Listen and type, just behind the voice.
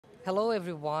Hello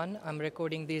everyone, I'm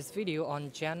recording this video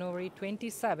on January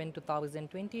 27,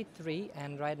 2023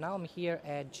 and right now I'm here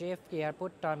at JFK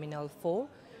Airport Terminal 4.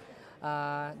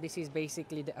 This is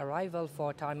basically the arrival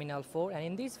for Terminal 4 and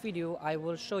in this video I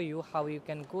will show you how you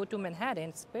can go to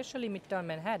Manhattan, especially Midtown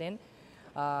Manhattan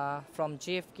from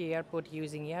JFK Airport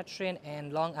using AirTrain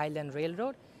and Long Island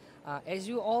Railroad. As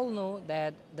you all know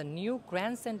that the new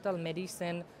Grand Central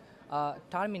Madison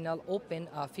terminal opened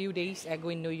a few days ago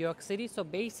in New York City. So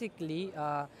basically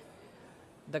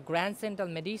the Grand Central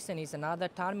Madison is another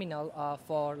terminal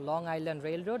for Long Island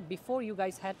Railroad. Before you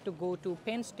guys had to go to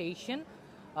Penn Station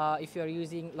if you are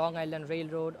using Long Island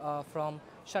Railroad from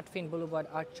Sutphin Boulevard,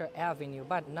 Archer Avenue,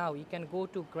 but now you can go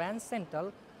to Grand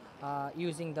Central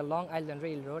using the Long Island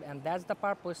Railroad, and that's the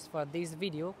purpose for this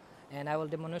video. And I will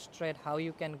demonstrate how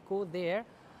you can go there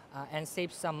and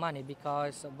save some money,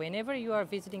 because whenever you are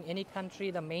visiting any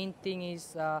country, the main thing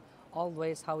is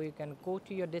always how you can go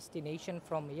to your destination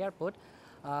from airport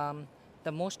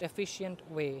the most efficient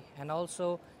way, and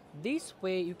also this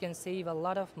way you can save a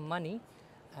lot of money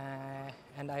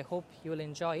and I hope you will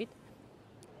enjoy it.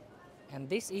 And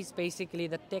this is basically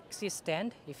the taxi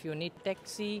stand. If you need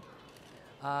taxi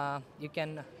you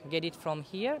can get it from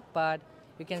here, but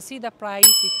you can see the price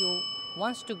if you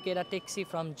want to get a taxi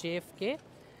from JFK.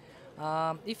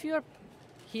 If you are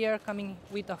here coming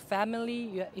with a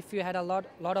family, if you had a lot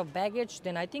of baggage,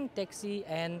 then I think taxi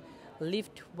and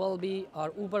Lyft will be,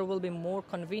 or Uber will be more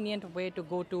convenient way to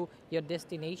go to your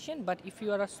destination. But if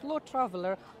you are a slow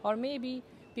traveler, or maybe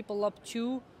people love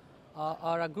to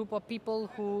or a group of people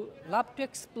who love to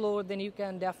explore, then you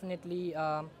can definitely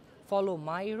follow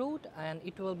my route and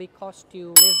it will be cost you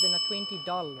less than a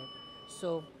 $20.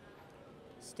 So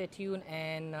stay tuned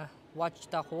and watch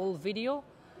the whole video,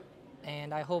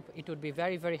 and I hope it would be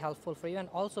very helpful for you. And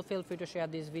also feel free to share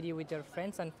this video with your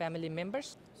friends and family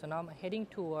members. So now I'm heading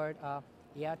toward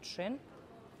AirTrain.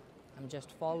 I'm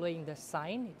just following the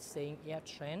sign, it's saying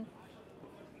AirTrain.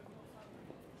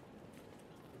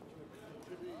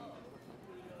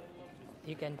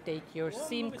 You can take your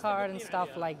SIM card and stuff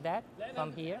like that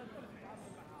from here.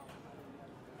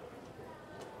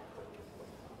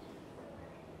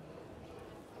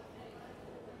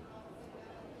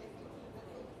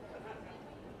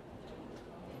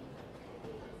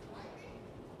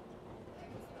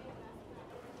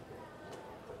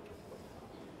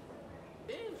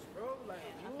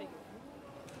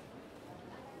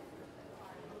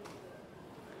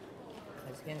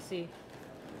 As you can see,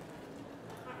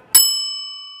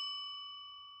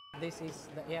 this is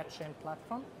the AirTrain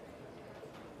platform.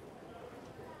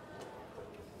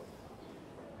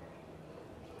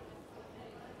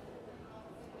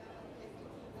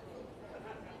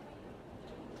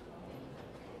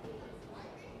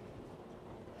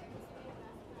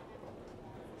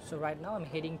 So right now I'm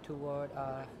heading toward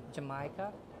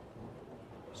Jamaica,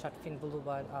 Sutphin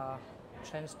Boulevard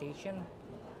train station.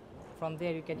 From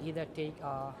there you can either take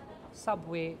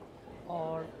subway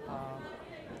or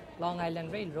Long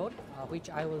Island Railroad,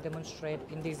 which I will demonstrate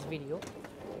in this video.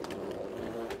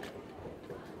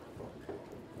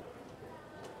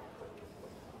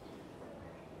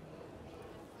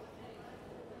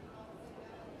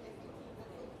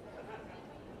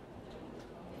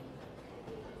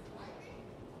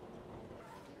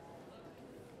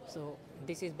 So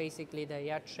this is basically the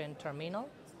AirTrain terminal.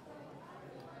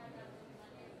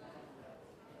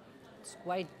 It's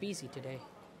quite busy today.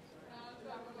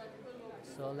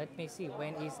 So let me see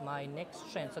when is my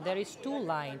next train. So there is two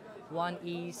lines. One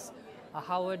is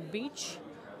Howard Beach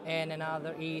and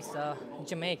another is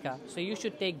Jamaica. So you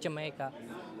should take Jamaica.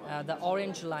 The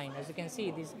orange line, as you can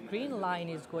see, this green line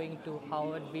is going to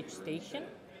Howard Beach station,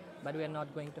 but we are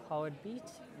not going to Howard Beach.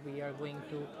 We are going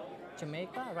to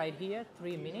Jamaica right here.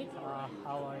 3 minutes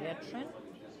our AirTrain.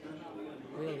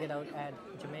 We will get out at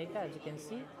Jamaica, as you can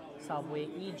see. Subway,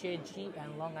 EJG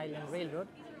and Long Island Railroad,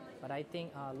 but I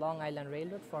think Long Island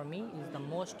Railroad for me is the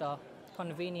most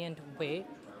convenient way.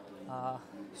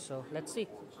 So let's see.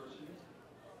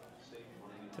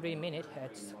 3 minutes,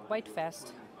 it's quite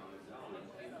fast.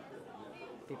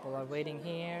 People are waiting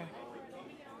here.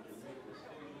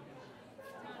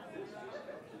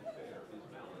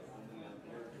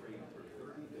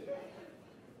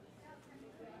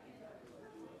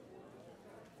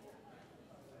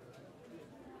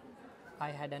 I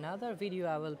had another video,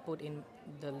 I will put in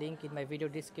the link in my video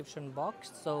description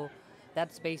box. So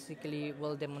that's basically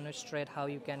will demonstrate how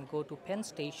you can go to Penn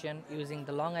Station using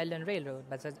the Long Island Railroad.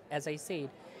 But as I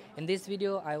said, in this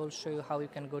video I will show you how you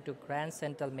can go to Grand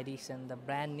Central Madison, the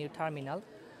brand new terminal.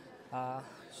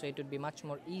 So it would be much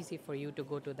more easy for you to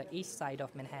go to the east side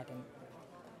of Manhattan.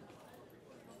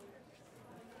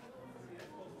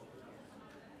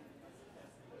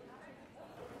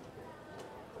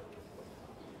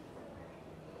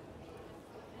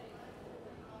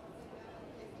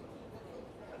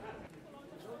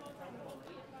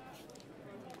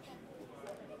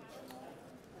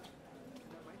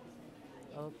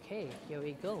 Okay, here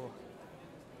we go.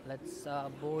 Let's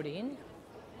board in.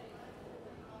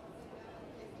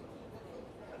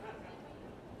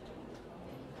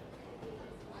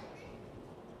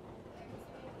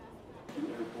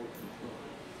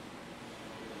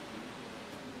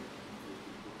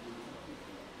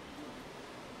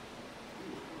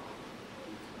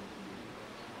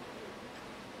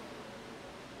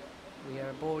 We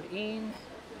are board in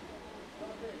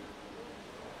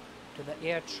to the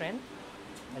AirTrain,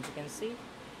 as you can see,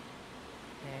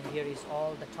 and here is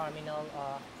all the terminal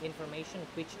information,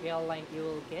 which airline you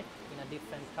will get in a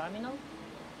different terminal.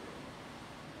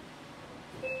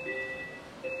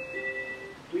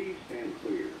 Please stand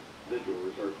clear. The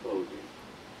doors are closing.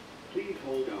 Please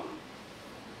hold on.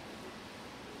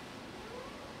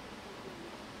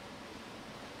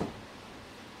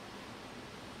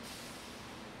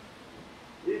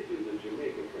 This is the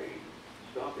Jamaica train,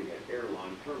 stopping at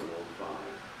Airline Terminal 5,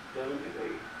 7 and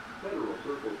 8, Federal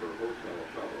Circle for hotel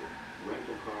shuttle,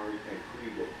 rental cars and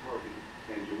pre-book parking,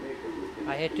 and Jamaica with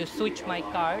I had to switch my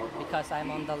card because I'm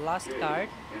on the last card.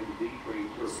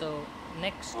 So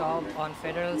next stop on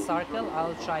Federal Circle,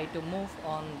 I'll try to move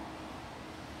on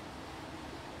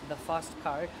the first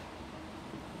card.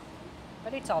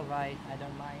 But it's alright, I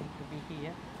don't mind to be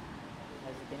here,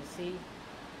 as you can see.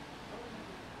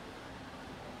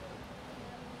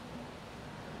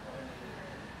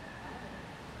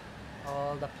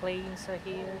 All the planes are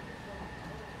here.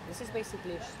 This is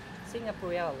basically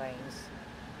Singapore Airlines.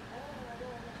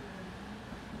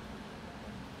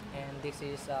 And this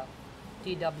is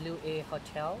TWA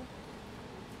Hotel.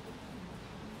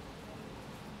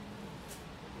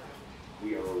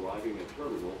 We are arriving at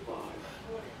Terminal 5.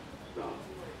 Stop.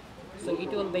 So it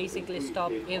will basically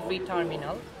stop every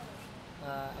terminal.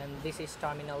 And this is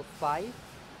Terminal 5.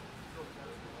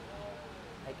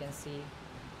 I can see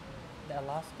the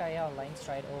Alaska Airlines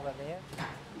right over there.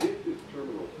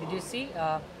 Did you see?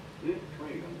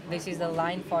 This is the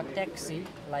line for taxi.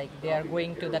 Like they are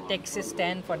going to the taxi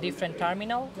stand for different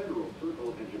terminal.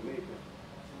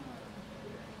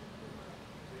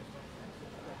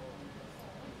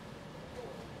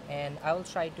 And I will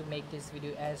try to make this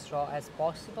video as raw as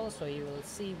possible, so you will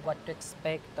see what to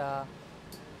expect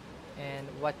and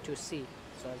what to see.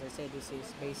 So as I said, this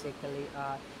is basically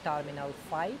Terminal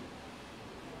 5.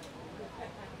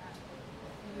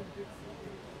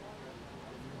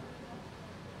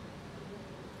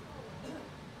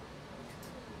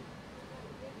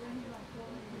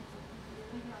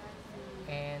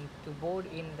 And to board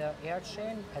in the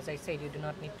AirTrain, as I said, you do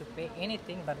not need to pay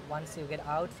anything, but once you get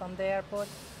out from the airport,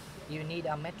 you need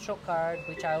a Metro card,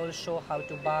 which I will show how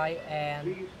to buy,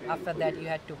 and after that you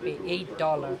have to pay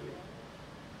 $8.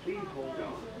 Please hold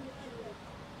on.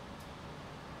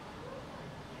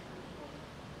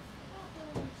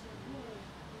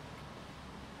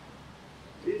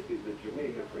 This is the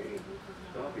Jamaica train,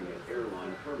 stopping at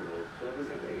Airline Terminals 7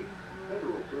 and 8,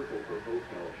 Federal Circle for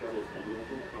hotel shuttles and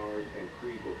rental cars and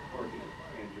pre-book parking,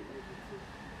 and Jamaica.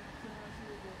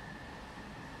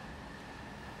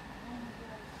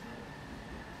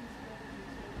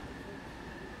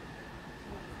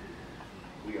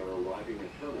 We are arriving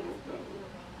at Terminal 7.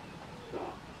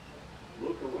 Stop.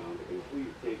 Look around and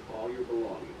please take all your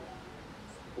belongings.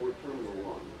 For Terminal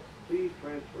 1, please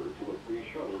transfer to a free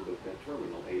shuttle that's at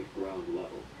Terminal 8 ground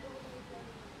level.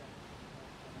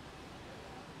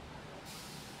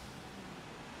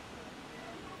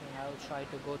 And I will try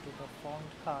to go to the phone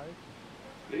card.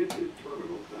 This is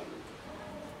Terminal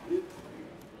 7.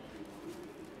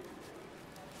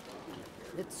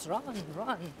 Let's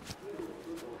run!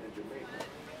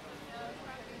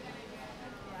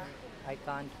 I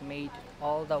can't make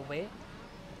all the way,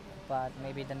 but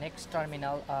maybe the next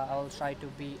terminal I'll try to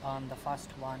be on the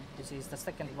first one. This is the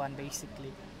second one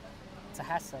basically. It's a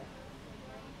hassle.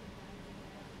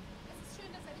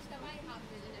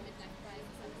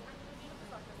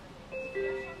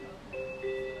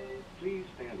 Please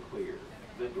stand clear.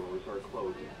 The doors are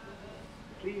closing.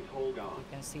 Please hold on. You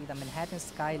can see the Manhattan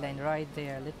skyline right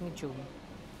there. Let me zoom.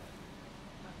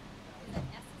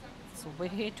 It's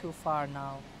way too far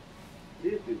now.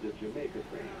 This is the Jamaica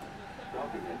train,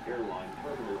 stopping at Airline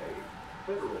Terminal 8,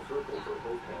 Federal Circle for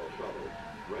hotel shuttles,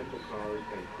 rental cars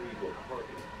and pre-book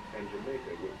parking, and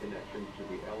Jamaica with connections to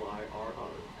the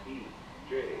LIRR, E,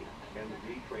 J, and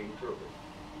Z train service.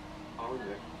 Our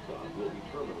next stop will be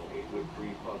Terminal 8 with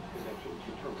free bus connections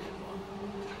to Terminal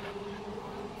 1.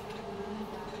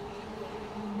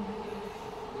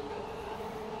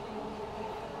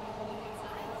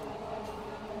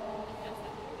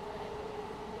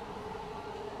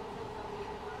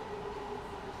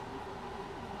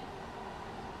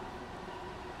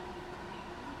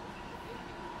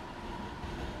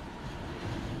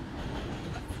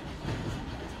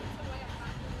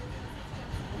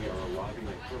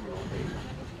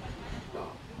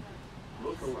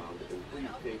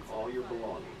 your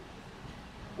belongings.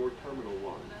 For Terminal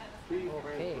 1, please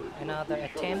Okay, transfer to a another free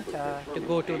shuttle attempt from to Terminal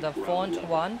go to 8 the ground font level.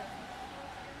 one.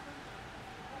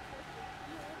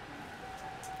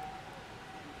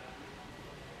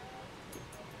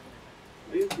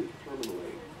 This is Terminal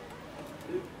 8.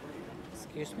 This train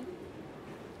Excuse me.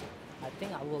 I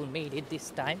think I will made it this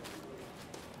time.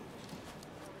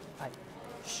 I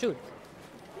should.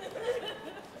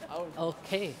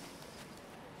 Okay.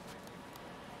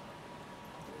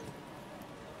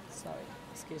 Sorry.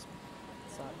 Excuse me.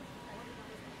 Sorry.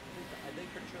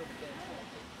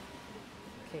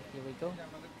 Okay, here we go.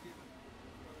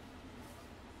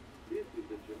 This is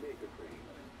the Jamaica train.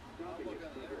 Stopping at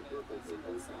Central Circle for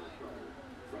hotel shuttle.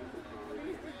 Rental cars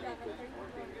and surface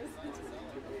parking. Finally,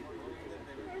 Jamaica with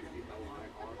connection to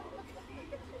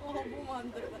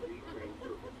the train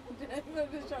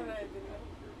service.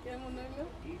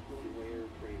 Each one-way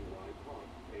AirTrain ride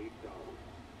costs $8.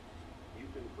 You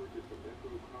can purchase a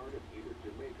Metro card at either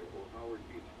Jamaica or Howard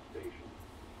Beach station.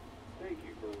 Thank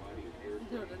you for riding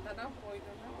AirTrain. Our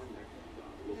next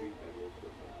stop will be Federal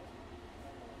Circle.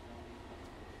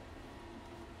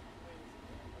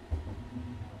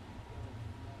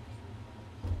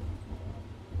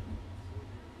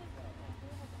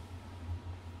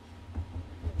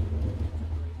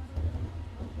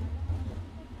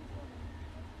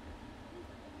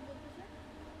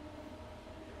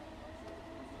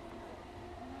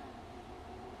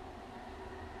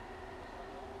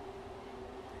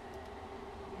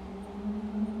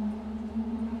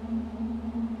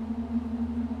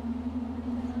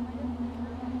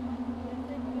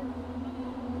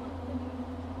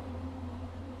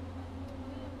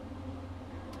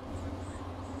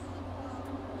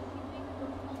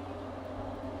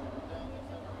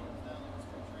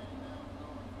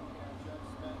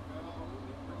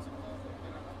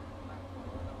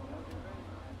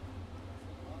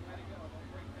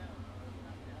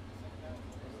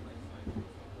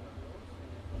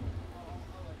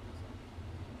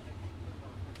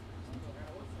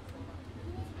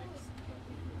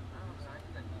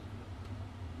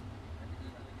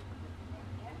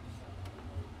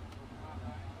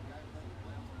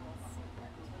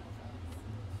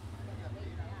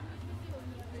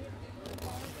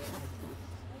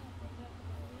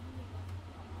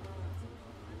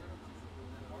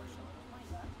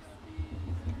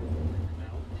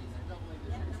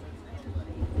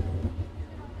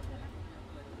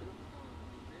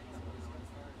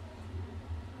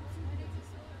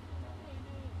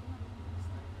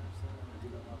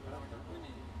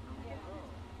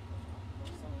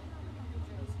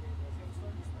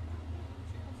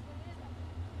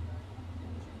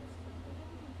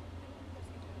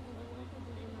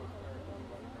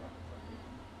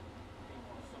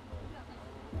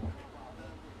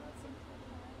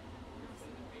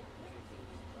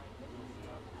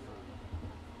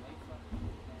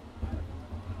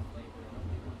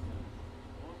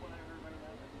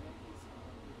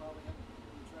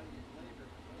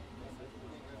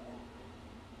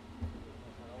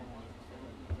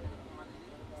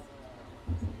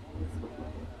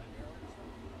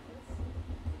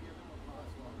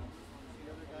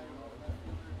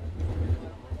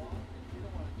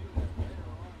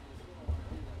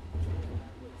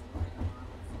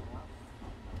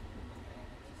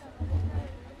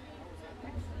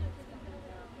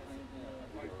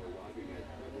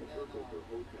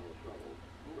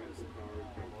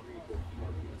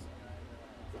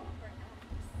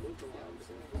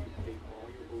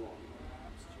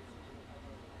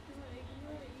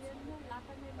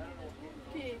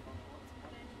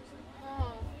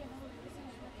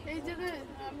 এই জায়গায়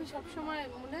আমি সবসময়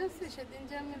মনে আছে সেদিন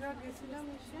যে আমরা গেছিলাম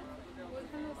এসে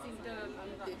ওইখানেও তিনটা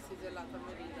আমি দেখছি যে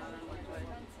লাতামের দাঁড়ানো হয়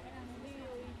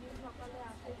সকালে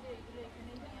আসে যে এগুলো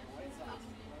এখানে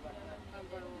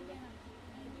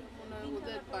মনে হয়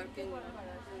ওদের পার্কিং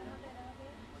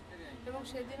এবং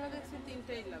সেদিনও দেখছি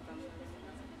তিনটাই লাতাম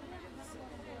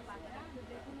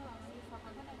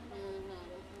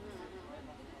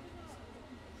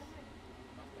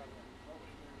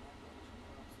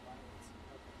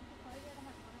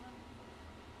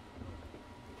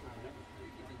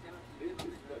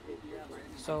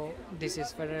So this is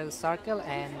Federal Circle,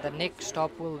 and the next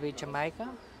stop will be Jamaica,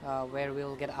 where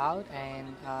we'll get out, and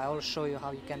I will show you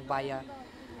how you can buy a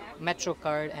Metro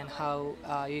card and how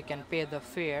you can pay the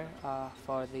fare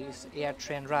for this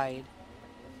AirTrain ride.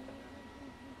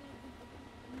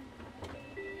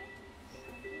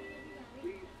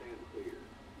 Please stand clear.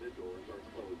 The doors are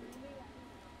closing.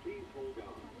 Please hold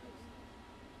on.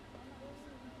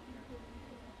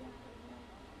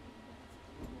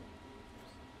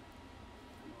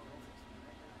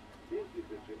 This is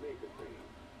the Jamaica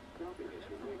stopping at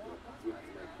Jamaica with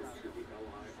connections to the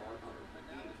LIRR,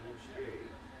 J,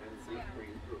 and Z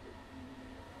train service.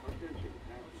 Attention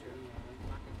passengers.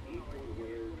 Each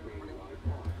one-way AirTrain ride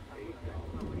costs $8.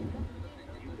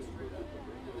 You can purchase a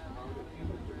window card at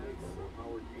either Jamaica or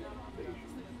Howard Beach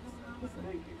station.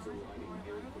 Thank you for riding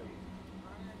AirTrain.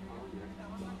 Our next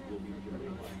stop will be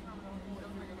Jamaica.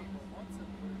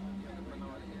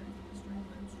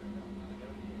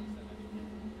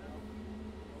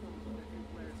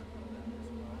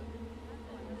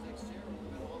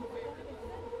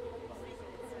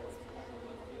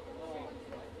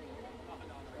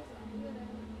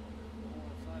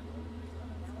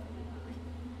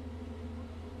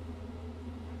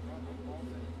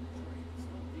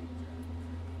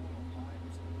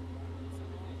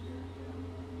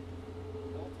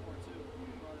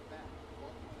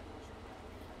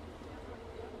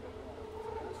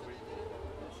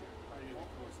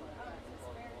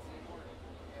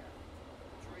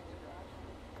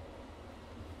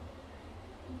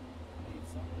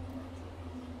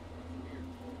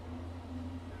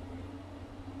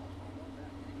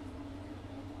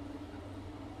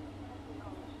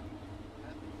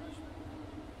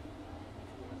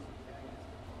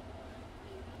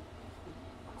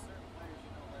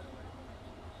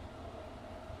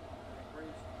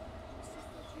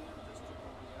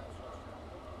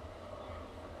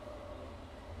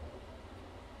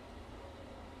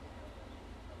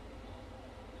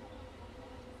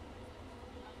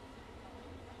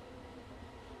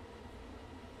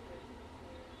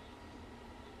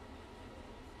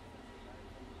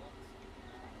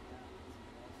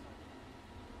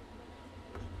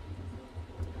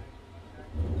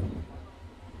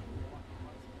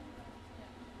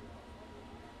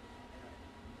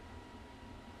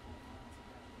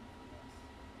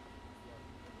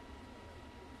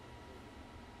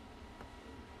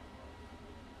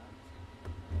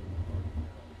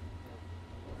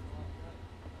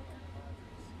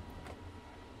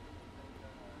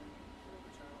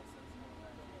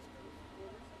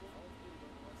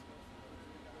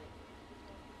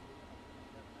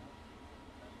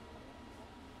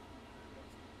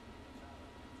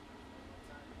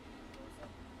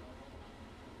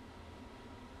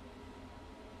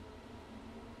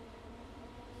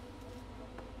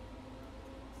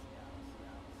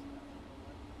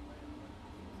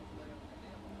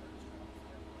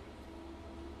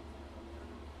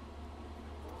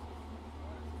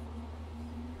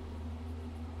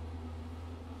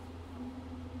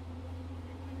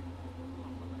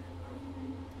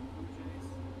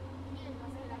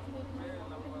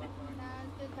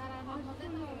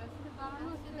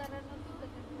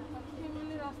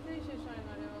 রাস্তায় শেষ হয়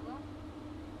না রে বাবা।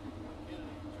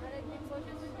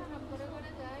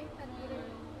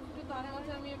 একটু তার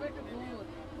মাঝে আমি এবার একটু ঘুমো,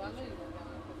 ভালোই লাগে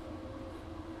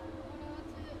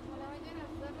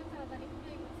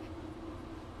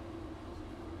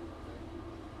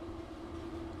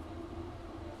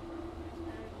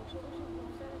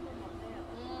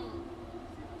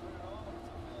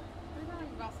আমার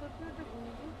বাসাতে একটা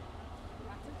ঘুমবো।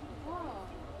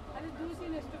 আরে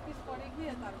 2-3 স্টপেজ পরে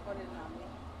গিয়ে তারপরে নামে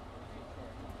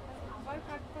আবার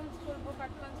কাট পাঞ্চ করবো।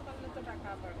 কাট পাঞ্চ করলে তো টাকা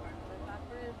আবার কাটবে।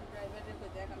 তারপরে ড্রাইভারকে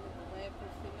দেখ আমি ঘুমাইয়ে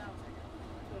পড়ছিলাম,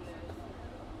 চলে আসছি।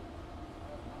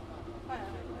 হ্যাঁ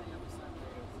হ্যাঁ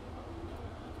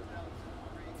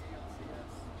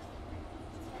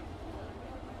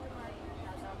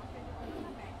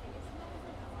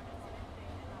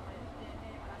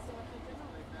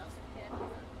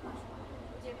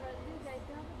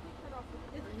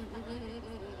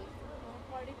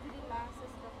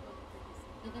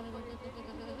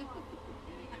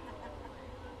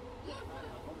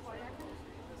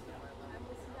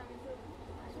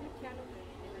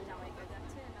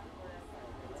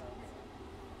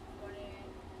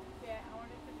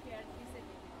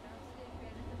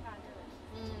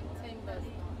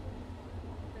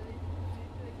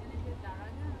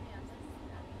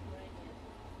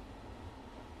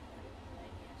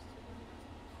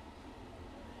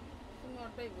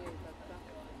ওটাই বই থাকতাম।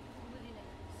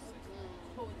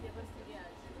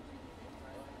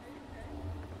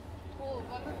 ও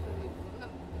বলো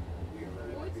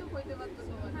ওই তো কইতে পারতো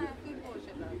তোমার তুই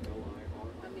বসে না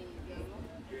আমি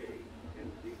J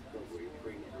and Z subway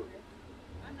train service.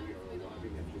 We are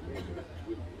arriving at Jamaica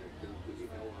with connections to the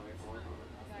LIRR,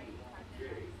 J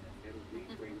and Z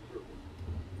train service.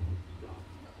 Stop.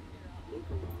 Look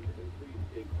around and please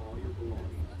take all your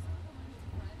belongings.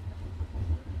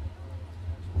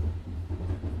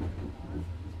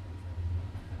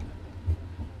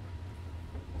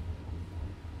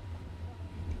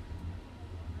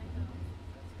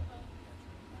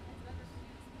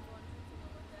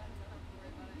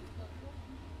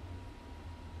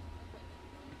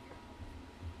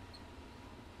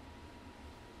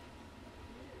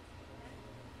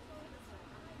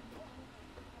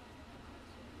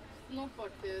 Snow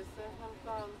পড়তেছে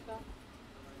হালকা হালকা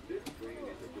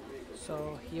So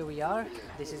here we are.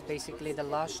 This is basically the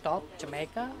last stop,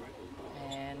 Jamaica,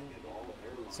 and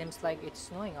seems like it's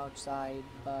snowing outside,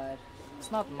 but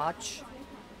it's not much.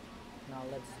 Now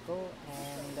let's go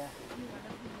and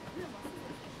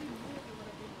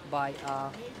buy a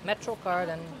metro card,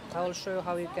 and I will show you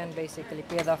how you can basically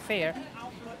pay the fare.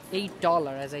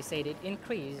 $8, as I said, it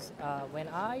increased. When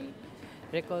I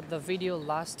record the video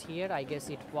last year, I guess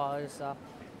it was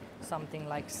something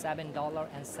like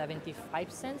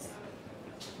 $7.75.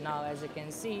 Now, as you can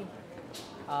see,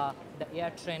 the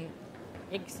AirTrain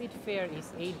exit fare is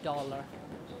 $8,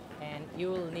 and you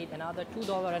will need another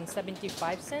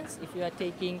 $2.75 if you are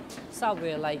taking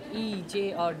subway like E, J,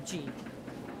 or G.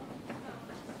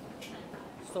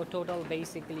 So total,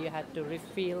 basically, you had to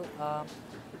refill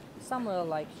somewhere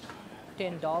like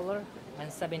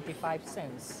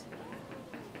 $10.75.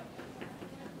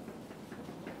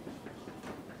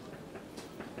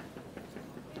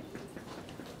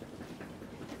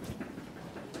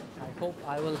 I hope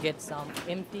I will get some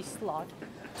empty slot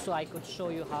so I could show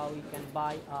you how you can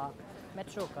buy a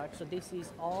metro card. So this is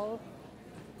all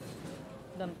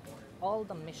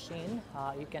the machine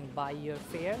you can buy your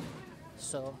fare.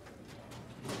 So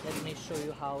let me show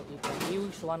you how you can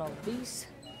use one of these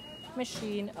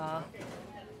machine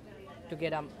to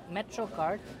get a metro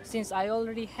card. Since I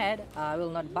already had, I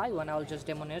will not buy one, I will just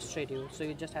demonstrate you. So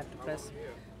you just have to press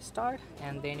start,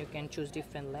 and then you can choose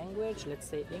different language, let's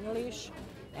say English,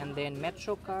 and then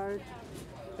metro card.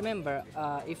 Remember,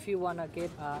 if you want to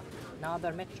get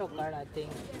another metro card, I think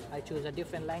I choose a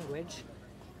different language.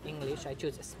 English, I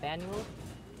choose Spanish.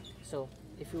 So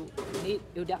if you need,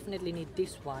 you definitely need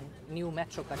this one, new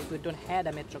metro card, if you don't have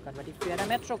a metro card. But if you had a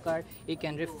metro card, you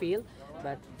can refill,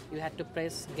 but you had to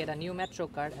press get a new metro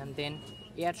card, and then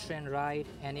AirTrain ride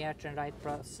and AirTrain ride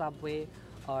subway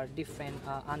or different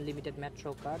unlimited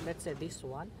metro card, let's say this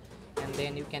one, and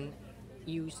then you can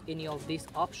use any of this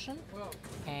option,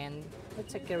 and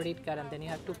let's say credit card, and then you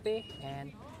have to pay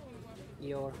and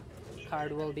your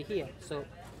card will be here. So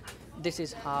this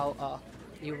is how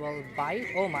you will buy it.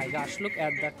 Oh my gosh, look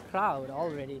at the crowd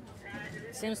already.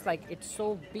 Seems like it's so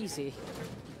busy.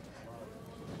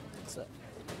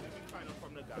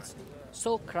 It's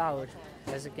so crowded,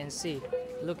 as you can see.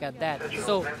 Look at that.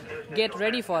 So get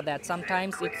ready for that.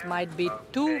 Sometimes it might be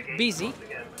too busy.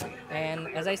 And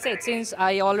as I said, since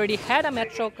I already had a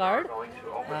metro card,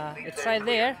 it's right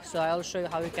there. So I'll show you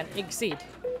how you can exit.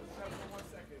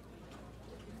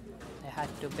 I had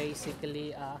to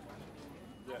basically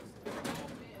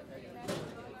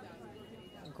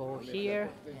go here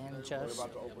and just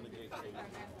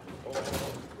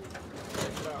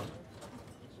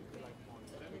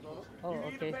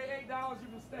okay.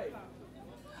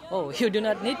 Oh, you do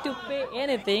not need to pay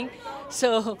anything.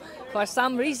 So for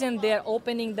some reason they're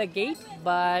opening the gate,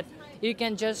 but you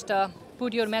can just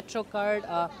put your metro card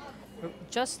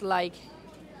just like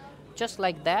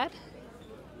that,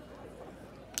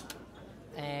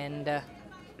 and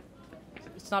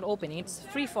it's not opening. It's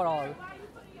free for all,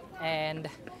 and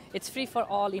it's free for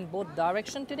all in both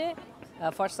direction today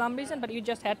for some reason, but you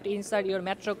just had to insert your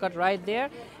metro card right there,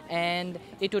 and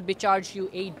it would be charged you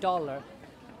 $8.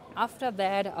 After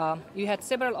that, you had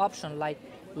several options like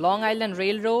Long Island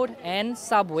Railroad and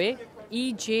Subway,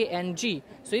 E, J, and G.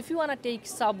 So if you want to take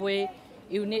Subway,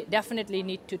 you definitely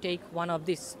need to take one of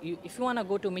these. If you want to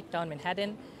go to Midtown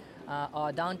Manhattan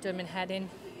or downtown Manhattan,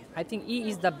 I think E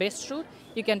is the best route.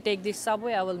 You can take this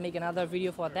Subway. I will make another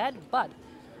video for that, but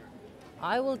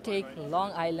I will take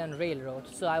Long Island Railroad.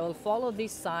 So I will follow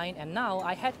this sign, and now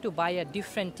I had to buy a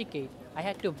different ticket. I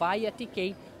had to buy a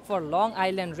ticket for Long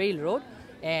Island Railroad,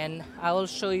 and I will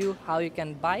show you how you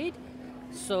can buy it.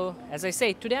 So as I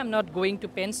say, today I'm not going to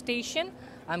Penn Station,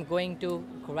 I'm going to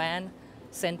Grand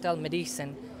Central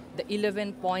Madison. The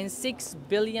 $11.6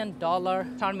 billion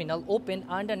terminal opened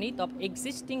underneath of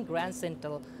existing Grand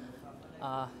Central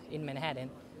in Manhattan.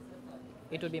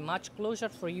 It will be much closer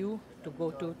for you to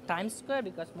go to Times Square,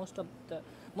 because most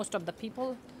of the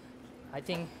people, I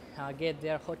think, get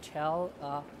their hotel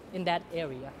in that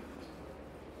area.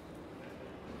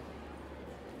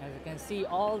 As you can see,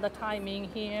 all the timing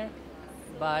here,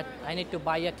 but I need to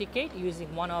buy a ticket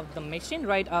using one of the machine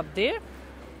right up there.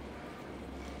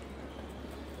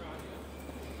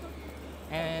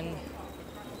 And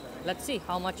let's see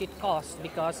how much it costs,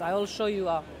 because I will show you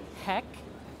a hack.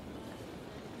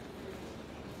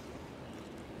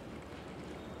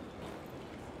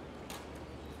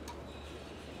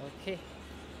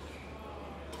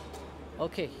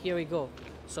 Okay, here we go.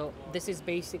 So this is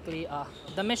basically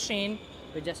the machine.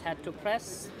 We just had to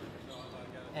press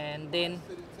and then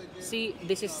see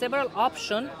this is several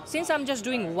option. Since I'm just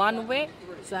doing one way,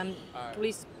 so I'm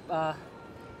please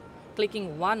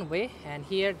clicking one way, and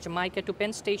here Jamaica to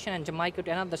Penn Station and Jamaica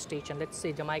to another station. Let's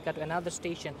say Jamaica to another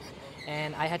station,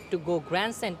 and I had to go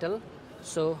Grand Central,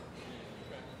 so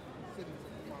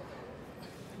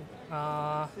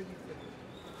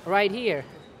right here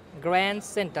Grand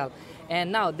Central.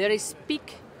 And now there is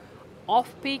peak,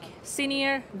 off-peak,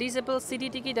 senior, disabled, city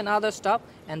ticket and other stuff,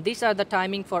 and these are the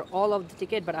timing for all of the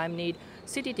ticket, but I need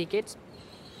city tickets.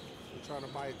 You're trying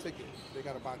to buy a ticket. They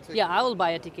gotta buy a ticket. Yeah, I will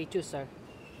buy a ticket too, sir.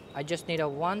 I just need a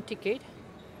one ticket,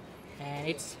 and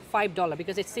it's $5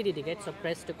 because it's city ticket. So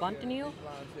press to continue.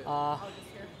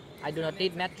 I do not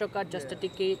need Metro card, just a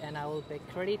ticket, and I will pay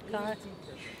credit card,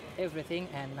 everything.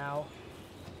 And now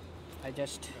I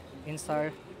just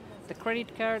insert the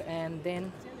credit card, and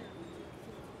then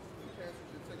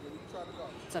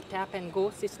it's a tap and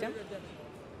go system.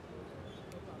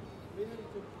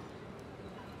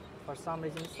 For some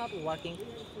reason it's not working.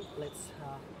 Let's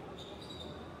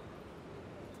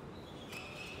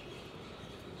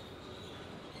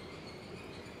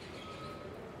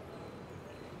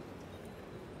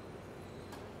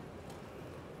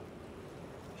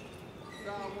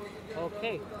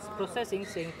okay, it's processing,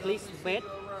 saying please wait.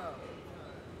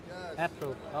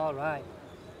 Approved. All right.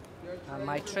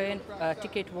 My train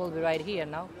ticket will be right here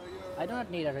now. I do not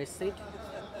need a receipt.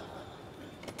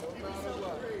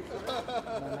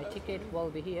 My ticket will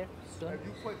be here soon.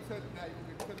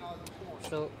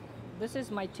 So this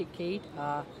is my ticket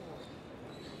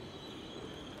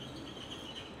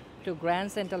to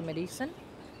Grand Central Madison,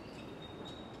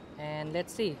 and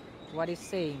let's see what it's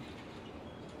saying.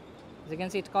 As you can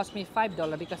see, it cost me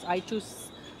 $5 because I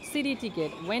choose city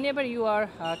ticket. Whenever you are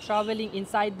traveling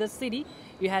inside the city,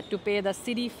 you had to pay the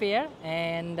city fare,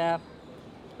 and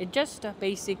it just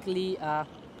basically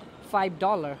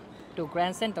 $5 to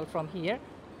Grand Central from here,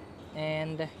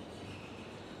 and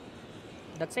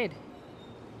that's it.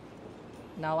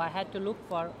 Now I had to look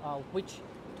for which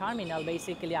terminal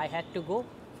basically I had to go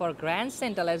for Grand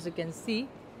Central. As you can see,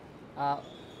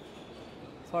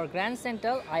 for Grand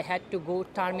Central I had to go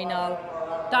terminal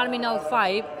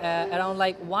 5 around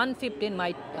like 1:15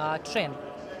 my train.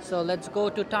 So let's go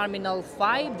to terminal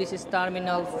 5. This is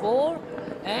terminal 4,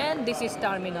 and this is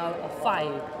terminal 5.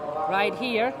 Right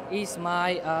here is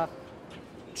my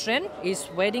train is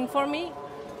waiting for me.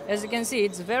 As you can see,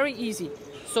 it's very easy.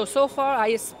 So far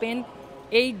I spent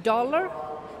 $8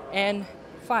 and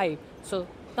 5, so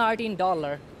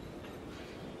 $13.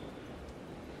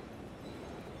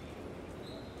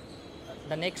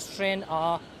 The next train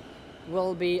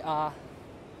will be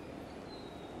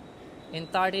in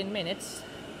 13 minutes.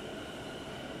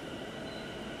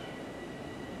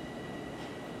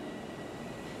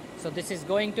 So this is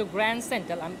going to Grand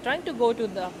Central. I'm trying to go to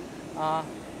the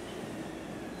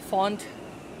font.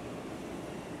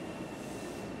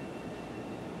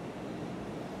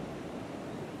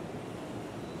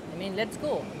 I mean, let's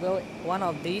go. Well, one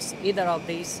of these, either of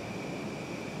these.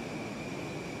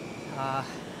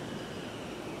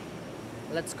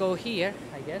 Let's go here,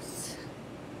 I guess.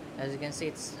 As you can see,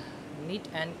 it's neat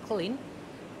and clean,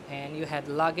 and you had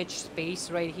luggage space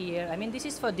right here. I mean, this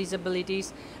is for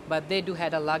disabilities, but they do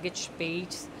had a luggage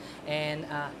space, and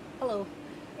hello,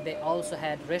 they also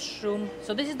had restroom.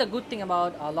 So this is the good thing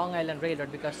about Long Island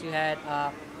Railroad, because you had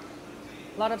a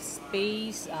lot of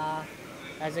space.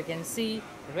 As you can see,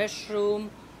 restroom,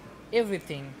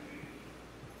 everything.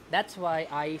 That's why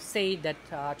I say that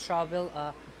travel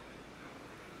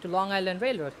to Long Island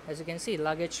Railroad. As you can see,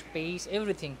 luggage space,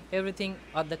 everything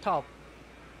at the top.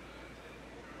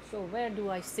 So where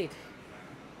do I sit?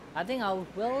 I think I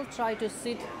will try to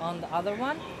sit on the other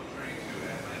one.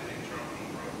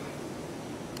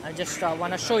 I just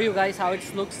want to show you guys how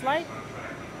it looks like.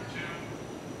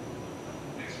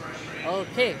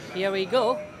 Okay, here we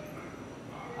go.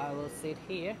 I will sit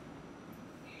here.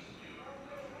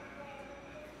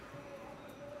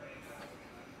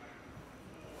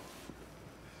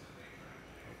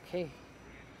 Okay,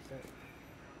 so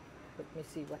let me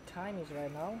see what time is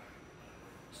right now.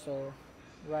 So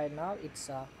right now it's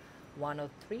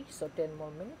 1:03, so 10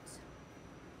 more minutes,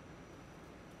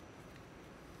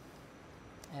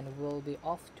 and we'll be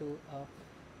off to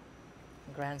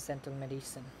Grand Central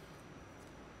Madison.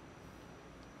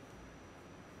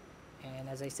 And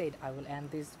as I said, I will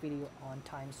end this video on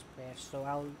Times Square, so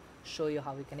I'll show you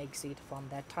how we can exit from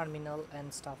that terminal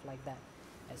and stuff like that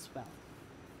as well.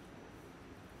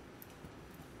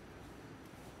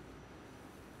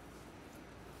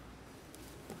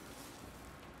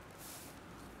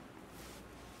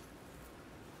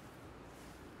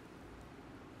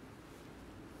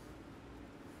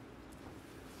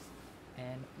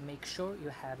 make sure you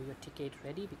have your ticket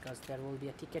ready, because there will be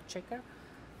a ticket checker.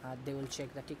 They will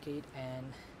check the ticket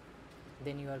and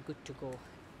then you are good to go.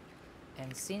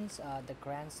 And since the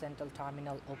Grand Central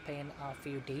Terminal opened a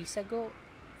few days ago,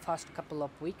 first couple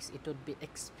of weeks it would be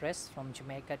express from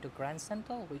Jamaica to Grand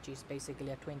Central, which is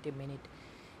basically a 20-minute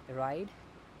ride,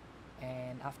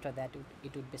 and after that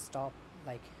it would be stop,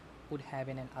 like would have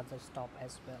in another stop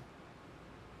as well.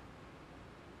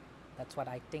 That's what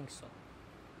I think so,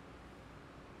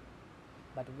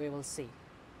 but we will see.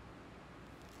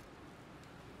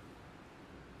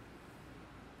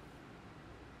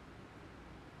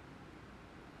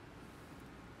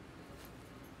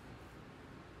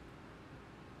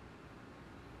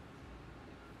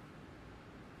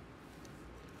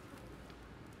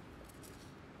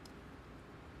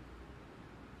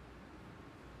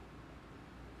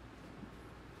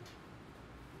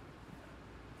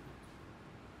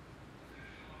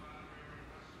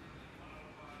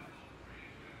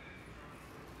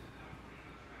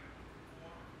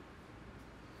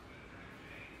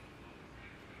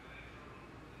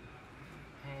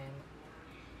 And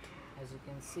as you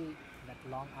can see, that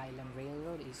Long Island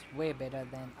Railroad is way better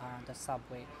than the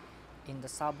subway. In the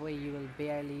subway you will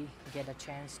barely get a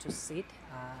chance to sit,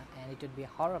 and it would be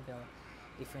horrible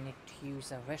if you need to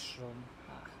use a restroom,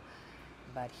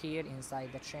 but here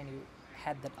inside the train you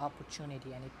had that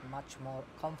opportunity, and it's much more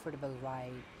comfortable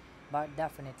ride. But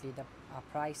definitely the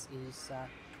price is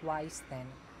twice than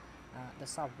the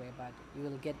subway, but you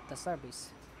will get the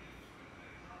service.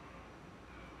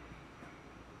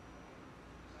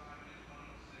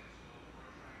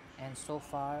 And so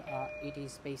far it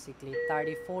is basically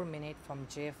 34 minutes from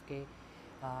JFK.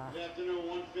 Good afternoon,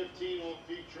 115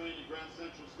 off-peak train to Grand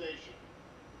Central Station.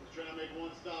 This train will make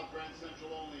one stop, Grand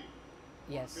Central only.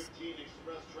 Yes, 115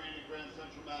 express train to Grand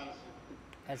Central Madison.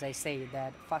 as I say,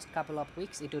 that first couple of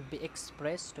weeks it would be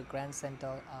express to Grand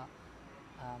Central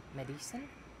Madison.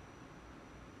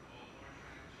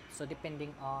 So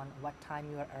depending on what time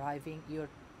you are arriving, your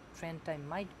train time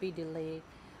might be delayed,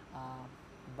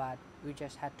 but we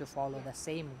just had to follow the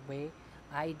same way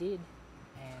I did,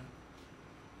 and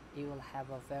you will have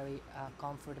a very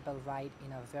comfortable ride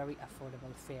in a very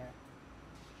affordable fare.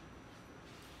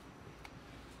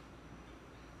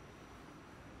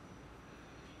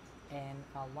 And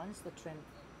once the train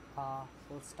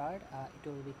will start, it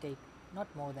will be take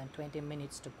not more than 20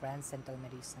 minutes to Grand Central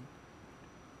Madison.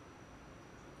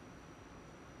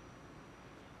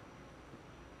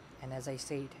 And as I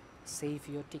said, save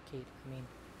your ticket. I mean,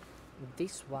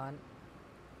 this one,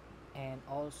 and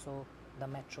also the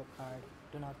metro card.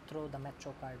 Do not throw the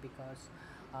metro card, because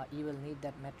you will need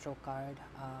that metro card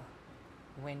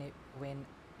when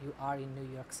you are in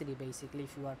New York City. Basically,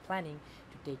 if you are planning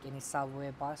to take any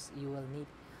subway, bus, you will need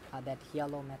that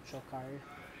yellow metro card,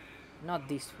 not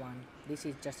this one. This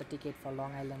is just a ticket for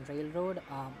Long Island Railroad,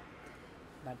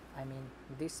 but I mean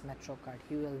this metro card,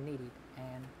 you will need it.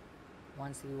 And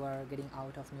once you are getting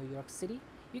out of New York City,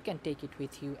 you can take it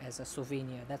with you as a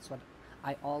souvenir. That's what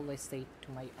I always say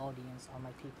to my audience or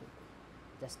my people.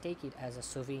 Just take it as a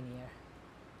souvenir,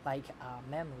 like a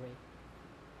memory,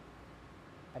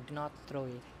 but do not throw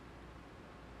it,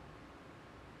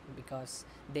 because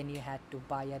then you had to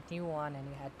buy a new one and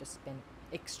you had to spend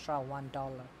extra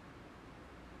 $1.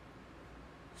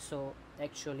 So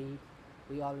actually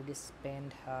we already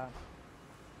spent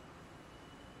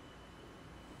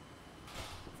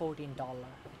 $14.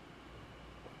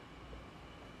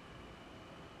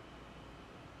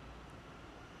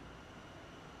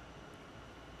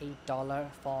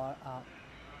 $8 for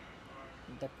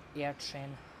the AirTrain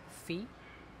fee,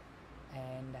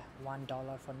 and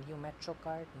 $1 for new metro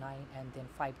card, 9, and then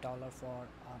 $5 for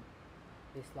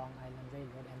this Long Island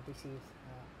Railroad. And this is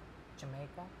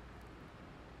Jamaica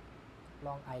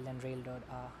Long Island Railroad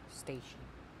station.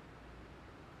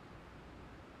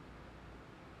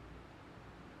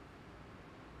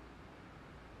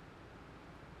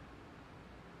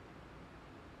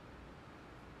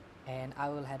 And I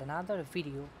will have another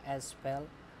video as well,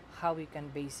 how you can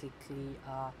basically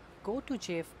go to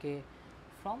JFK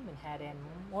from Manhattan,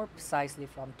 more precisely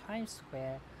from Times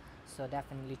Square. So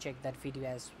definitely check that video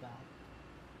as well.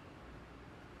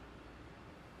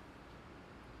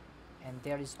 And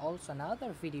there is also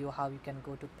another video how you can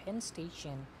go to Penn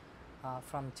Station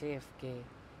from JFK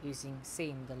using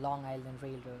same the Long Island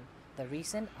Railroad. The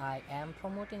reason I am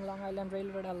promoting Long Island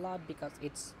Railroad a lot, because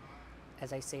it's,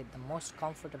 as I said, the most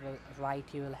comfortable ride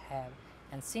you will have.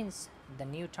 And since the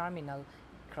new terminal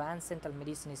Grand Central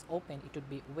Madison is open, it would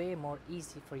be way more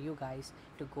easy for you guys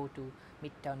to go to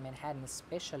Midtown Manhattan,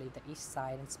 especially the east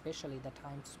side and especially the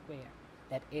Times Square,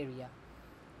 that area.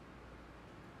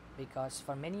 because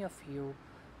for many of you,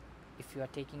 if you are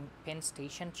taking Penn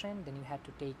Station train, then you have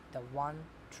to take the one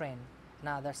train,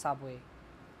 another subway.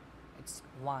 It's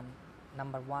one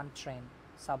number one train,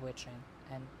 subway train,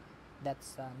 and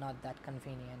that's not that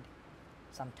convenient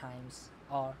sometimes.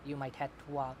 Or you might have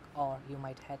to walk, or you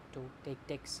might have to take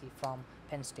taxi from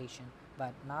Penn Station.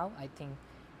 But now I think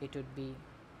it would be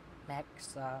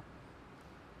max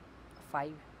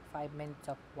 5 minutes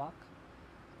of walk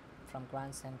from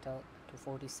Grand Central to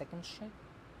 42nd Street.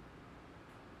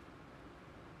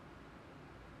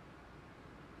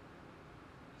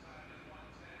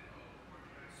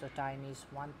 So time is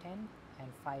 1:10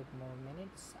 and 5 more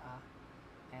minutes,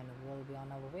 and we'll be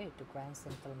on our way to Grand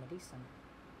Central Madison.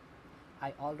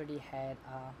 I already had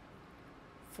a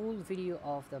full video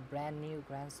of the brand new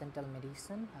Grand Central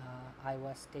Madison. I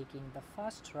was taking the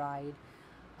first ride,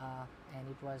 and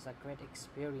it was a great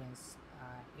experience.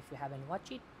 If you haven't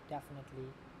watched it, definitely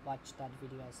watch that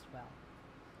video as well.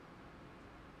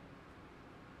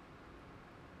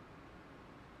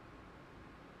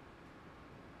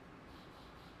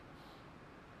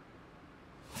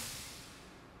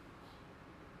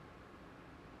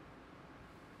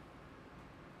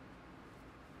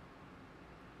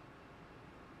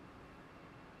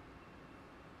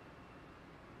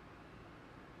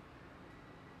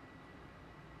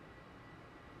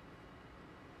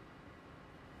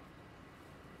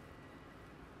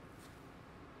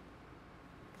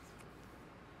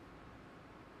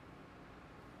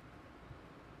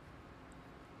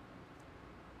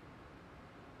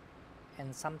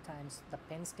 And sometimes the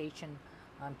Penn Station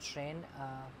train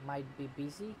might be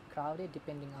busy, crowded,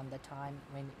 depending on the time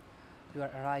when you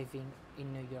are arriving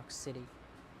in New York City.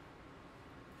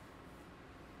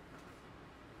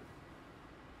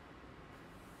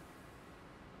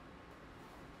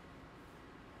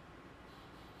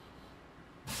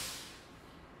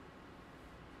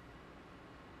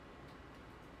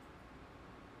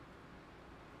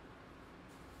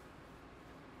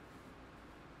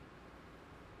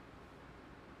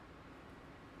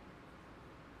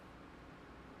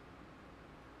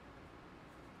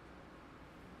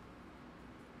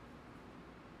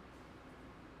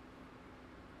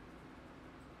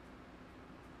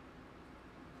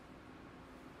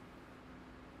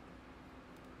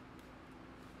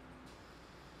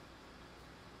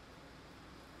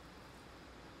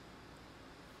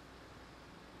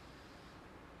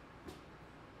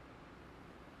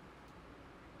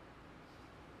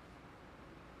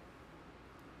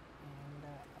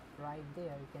 Right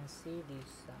there you can see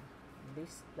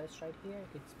this place right here.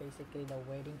 It's basically the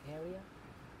waiting area.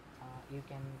 You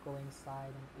can go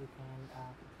inside and you can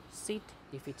sit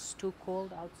if it's too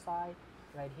cold outside.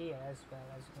 Right here as well,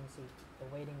 as you can see,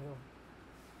 the waiting room.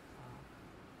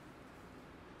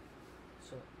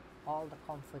 So all the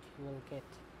comfort you will get.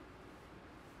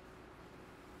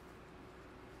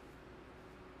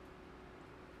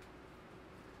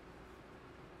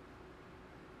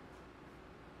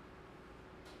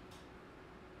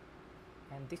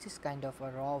 And this is kind of a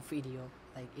raw video,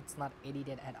 like it's not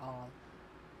edited at all.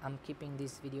 I'm keeping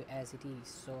this video as it is,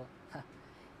 so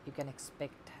you can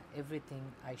expect everything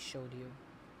I showed you.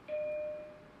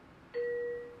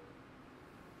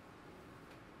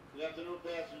 Good afternoon,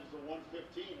 passengers. The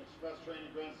 115 express train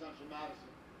to Grand Central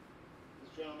Madison. This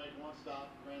train will make one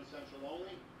stop, Grand Central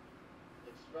only.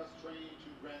 Express train to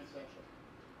Grand Central.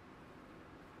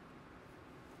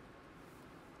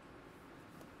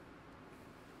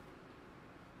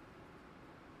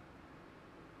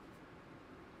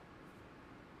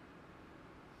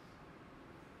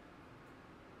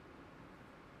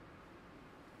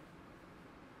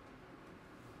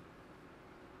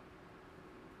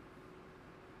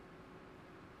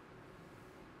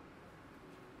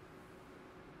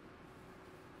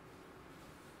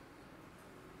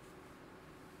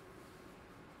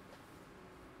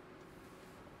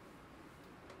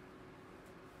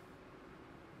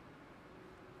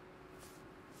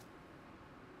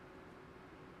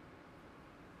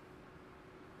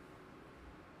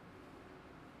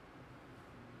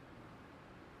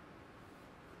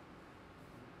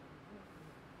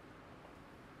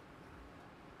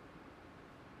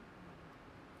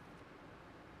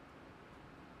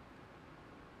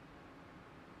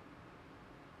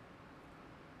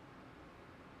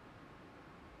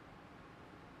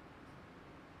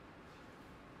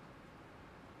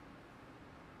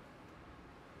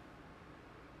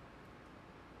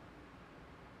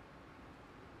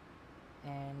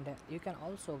 And you can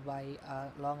also buy a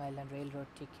Long Island Railroad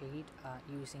ticket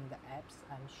using the apps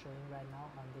I'm showing right now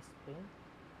on this screen.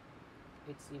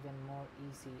 It's even more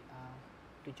easy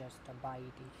to just buy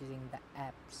it using the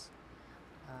apps.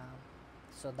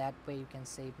 so that way you can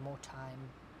save more time.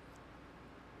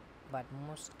 But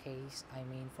most case, I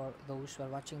mean, for those who are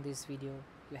watching this video,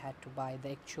 you had to buy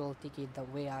the actual ticket the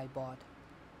way I bought.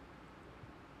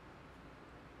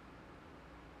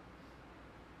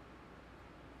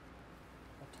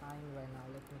 The time right now,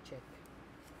 let me check.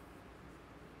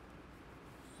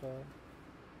 So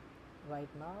right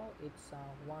now it's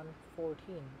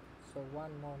 1:14, so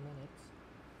 1 more minute.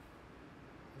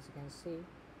 As you can see,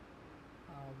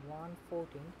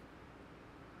 1:14,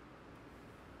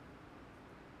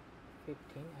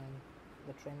 15, and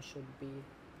the train should be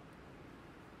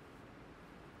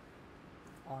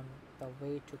on the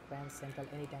way to Grand Central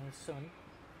anytime soon.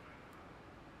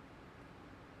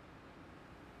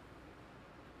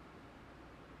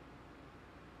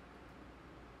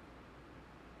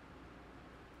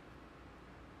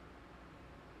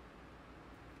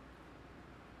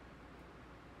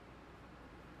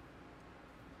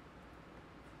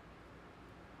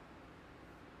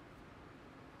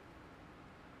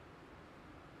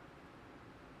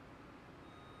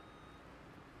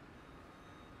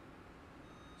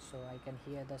 So I can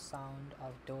hear the sound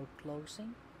of door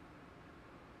closing.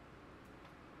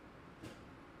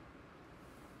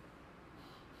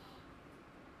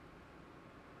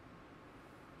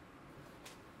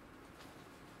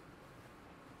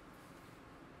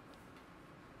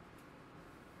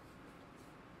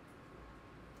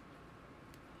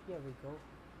 Here we go.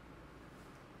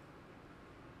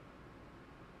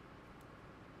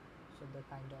 So they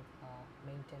kind of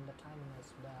maintain the timing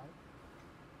as well.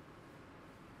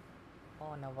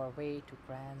 On our way to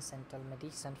Grand Central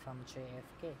Madison from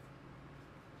JFK.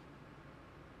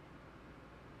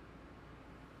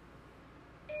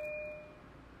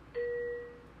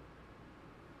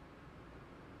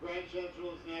 Grand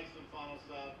Central is next and final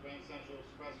stop. Grand Central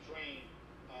Express train.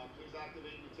 Please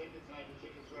activate your tickets and have your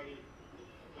tickets ready.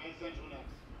 Grand Central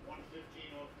next.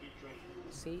 1:15 off-peak train.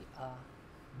 See,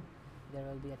 there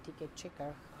will be a ticket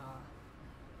checker.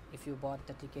 If you bought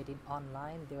the ticket in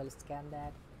online, they will scan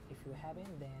that. If you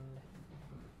haven't, then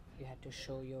you have to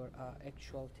show your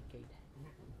actual ticket.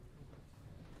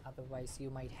 Otherwise, you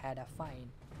might had a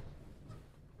fine.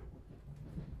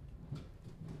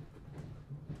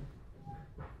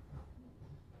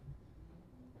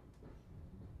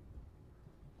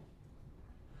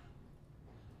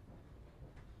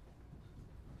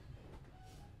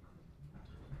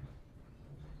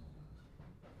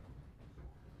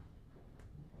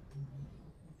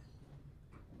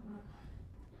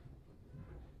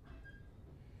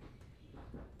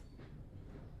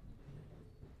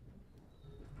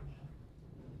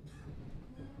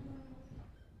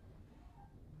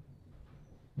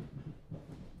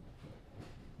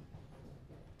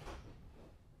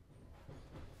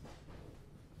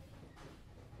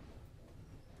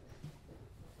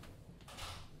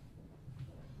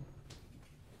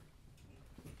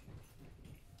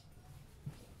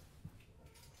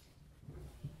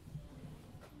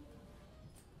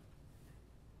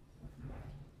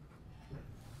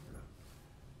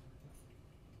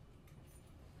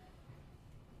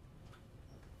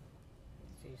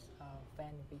 This is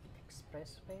Van Wyck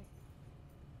Expressway.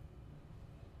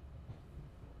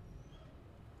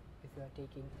 If you are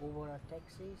taking Uber or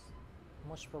taxis,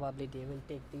 most probably they will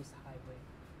take this highway,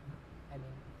 I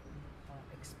mean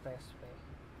expressway.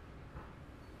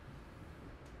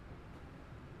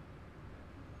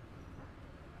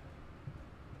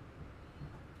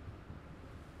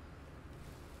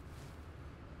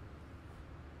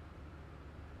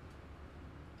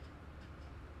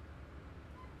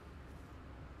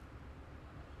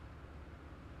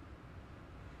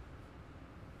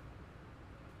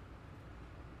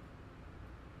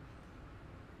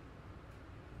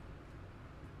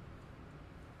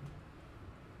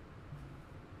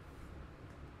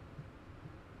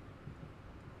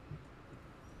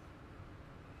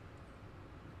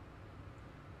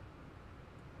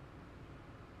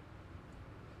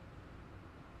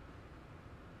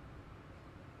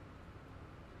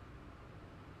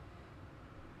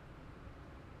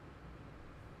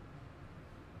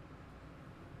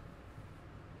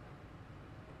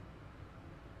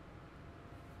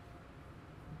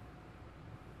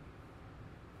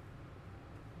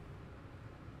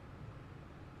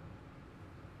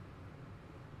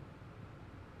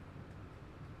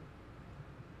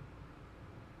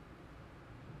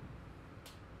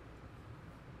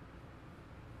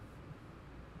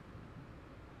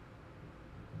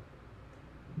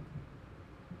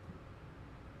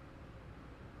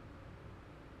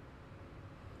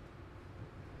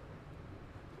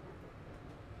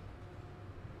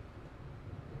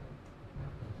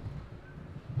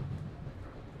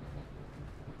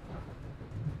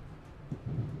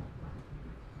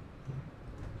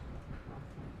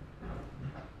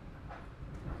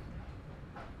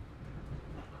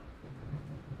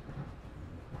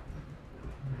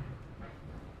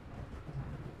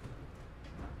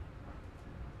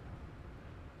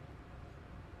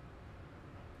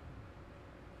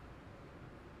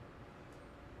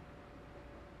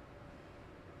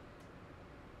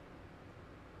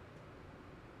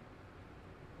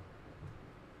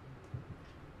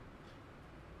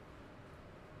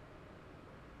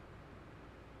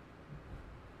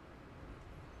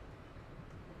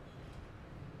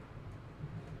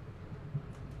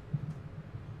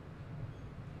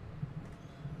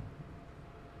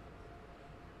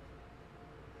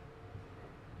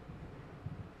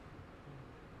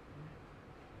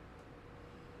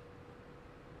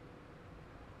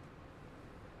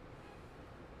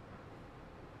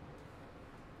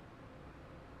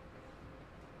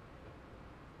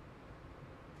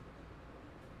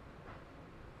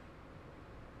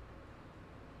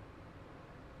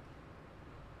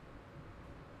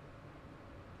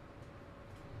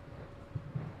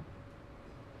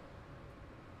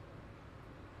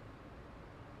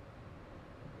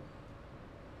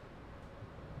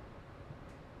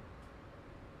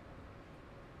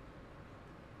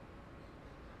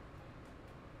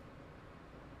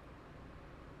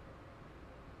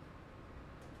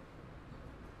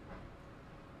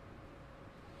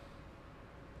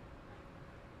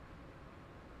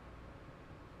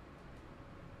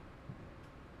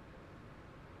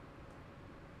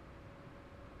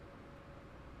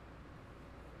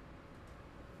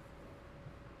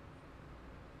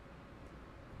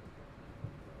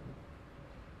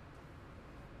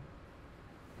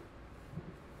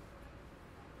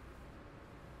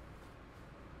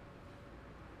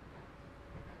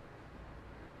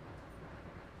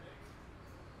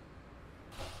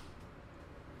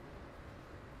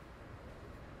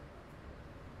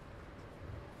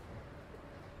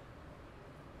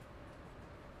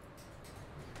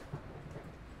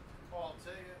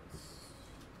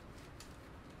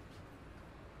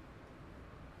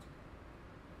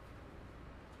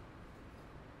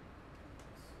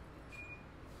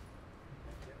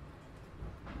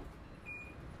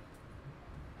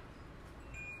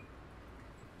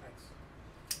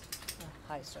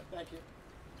 Hi, sir. Thank you.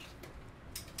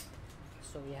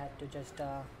 So we had to just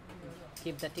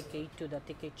give the ticket to the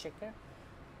ticket checker.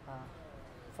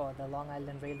 For the Long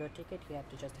Island Railroad ticket, he had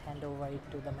to just hand over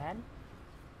it to the man.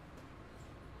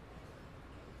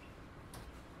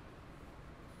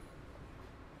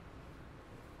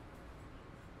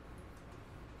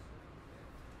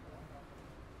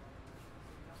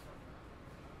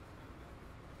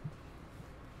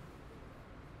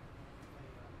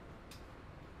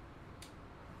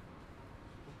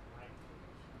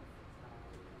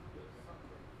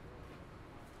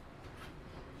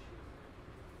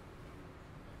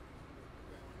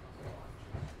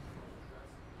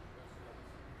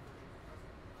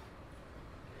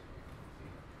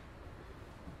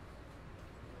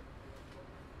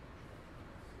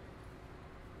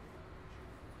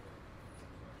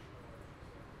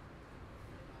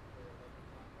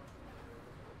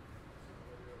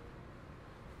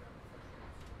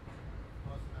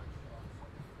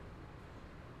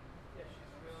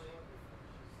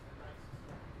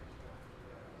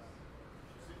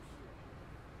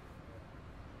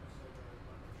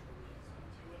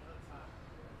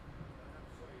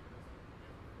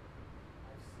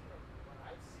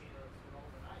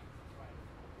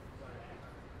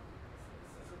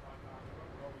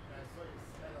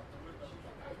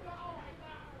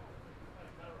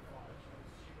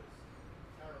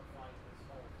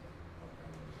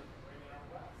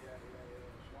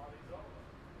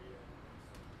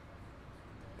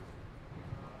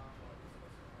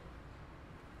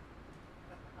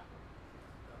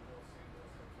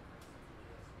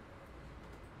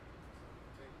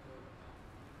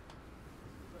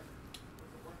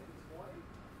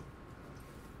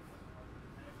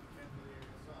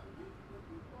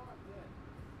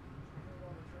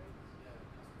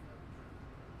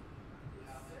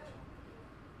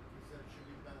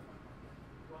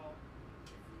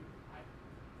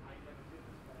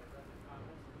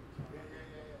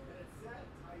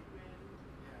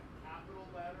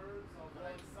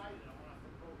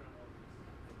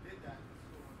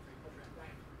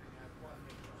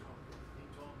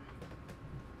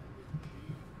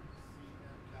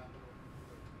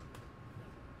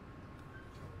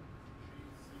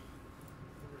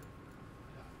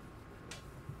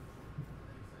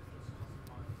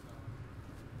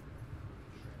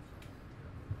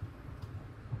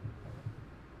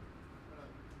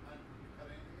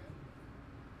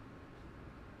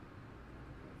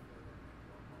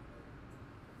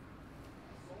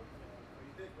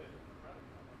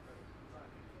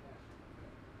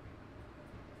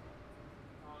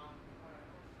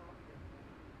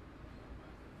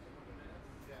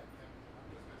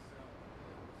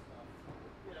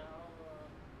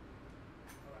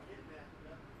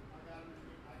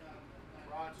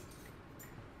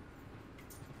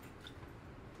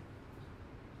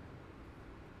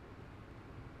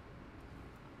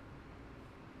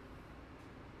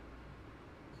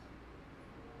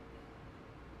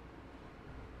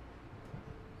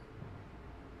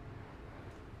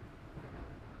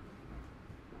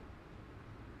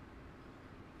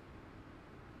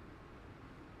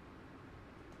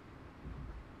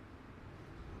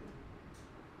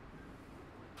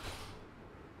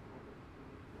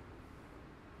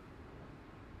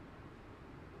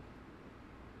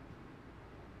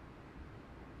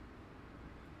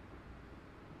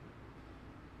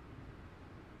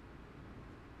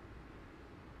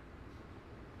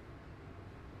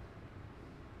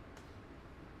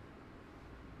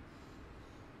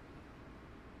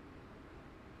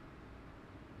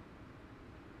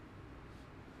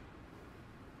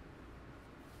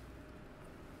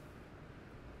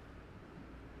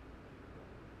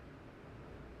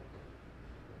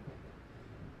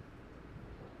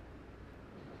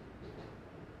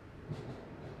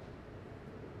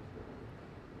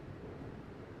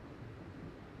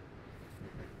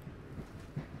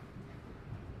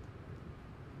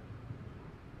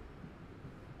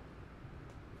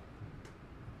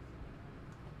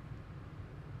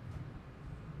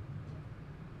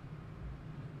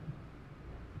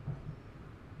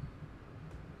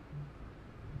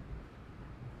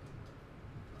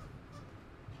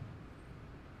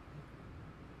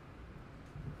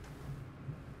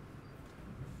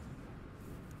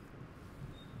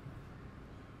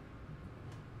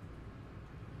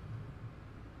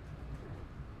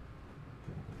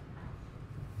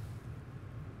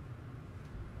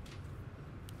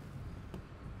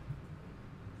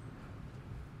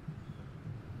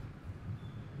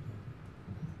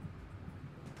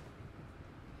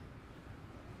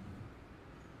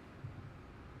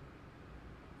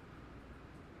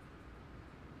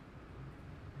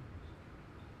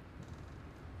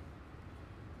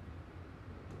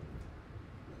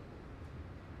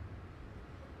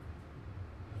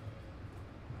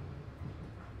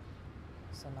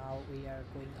 So now we are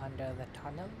going under the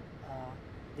tunnel.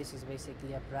 This is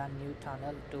basically a brand new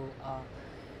tunnel to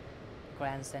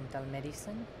Grand Central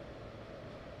Madison.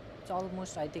 It's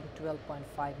almost, I think,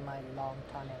 12.5-mile long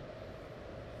tunnel.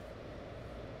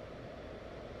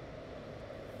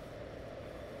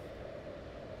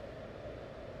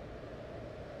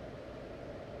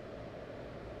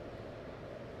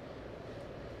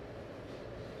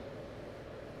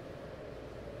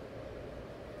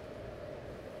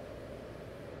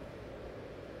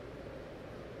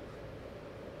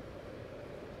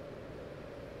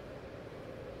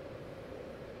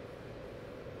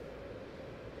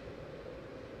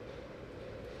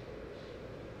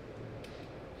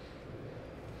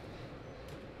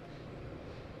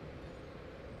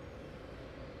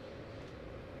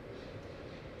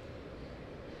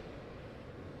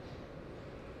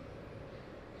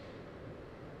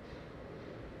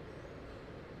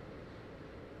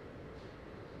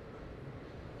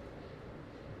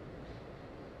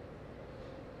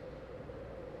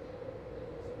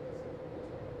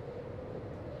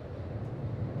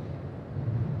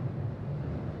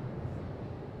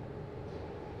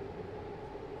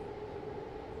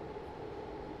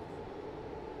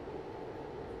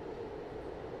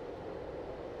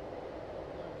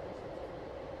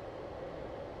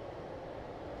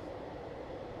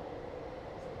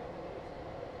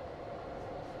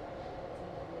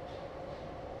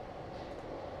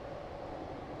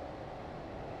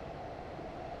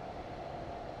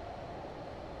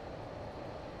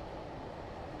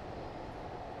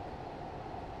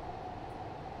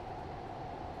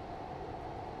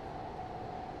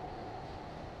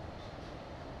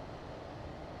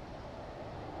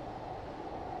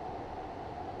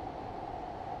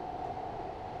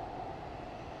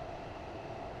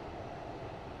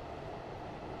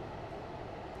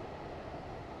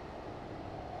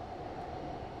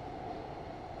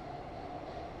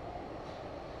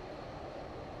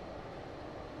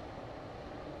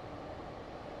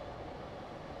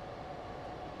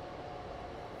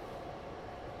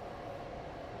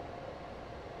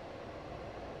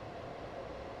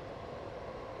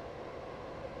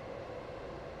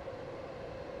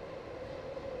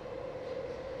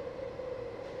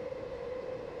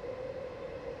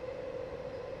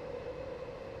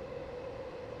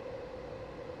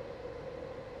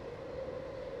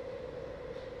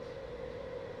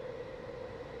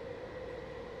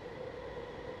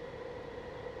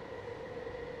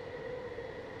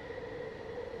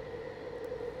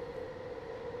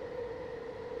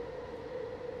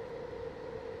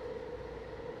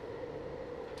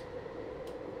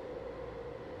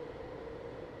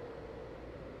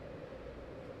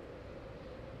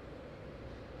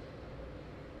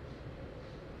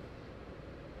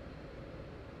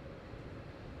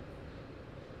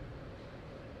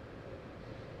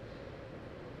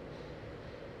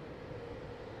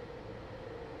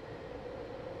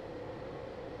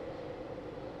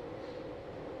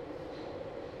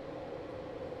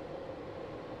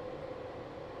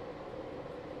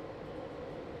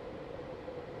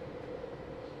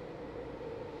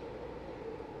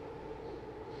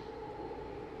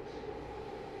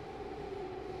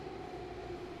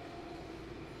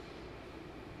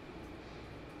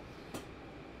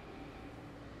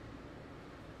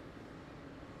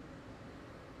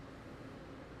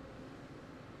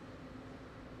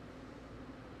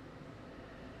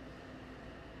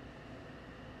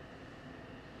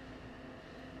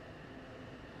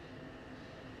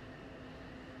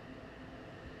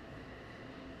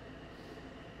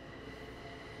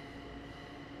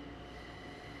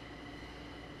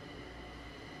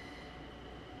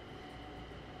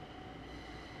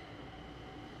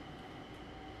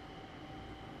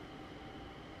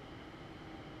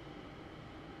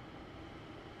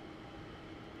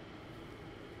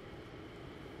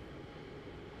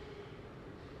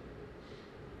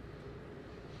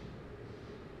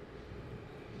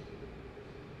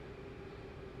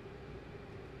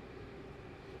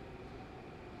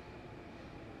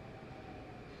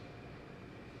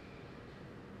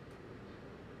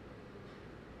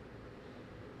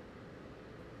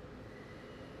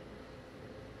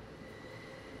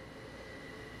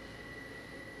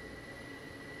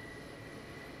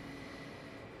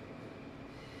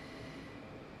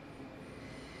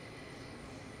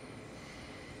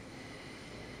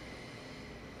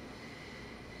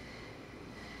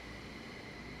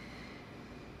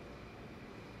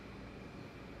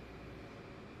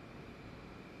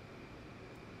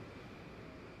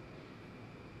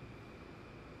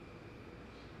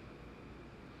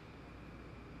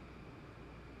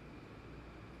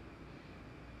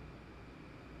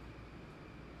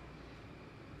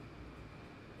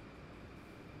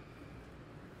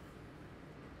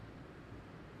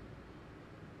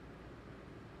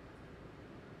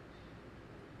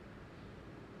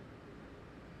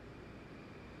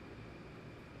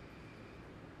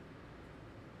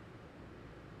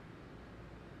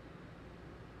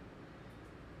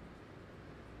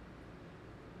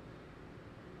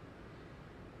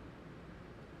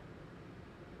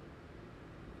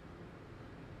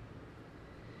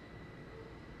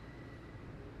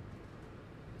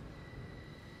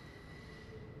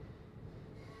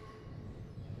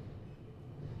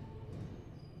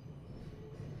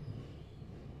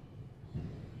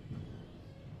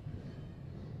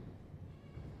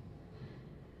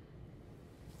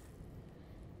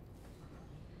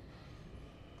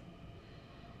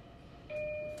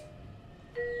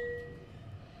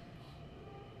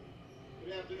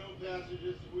 afternoon,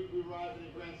 passengers. We arrive in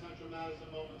Grand Central Madison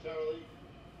momentarily.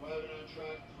 We're having on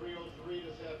track 303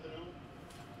 this afternoon.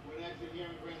 When exit here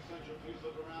in Grand Central, please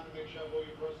look around and make sure you have all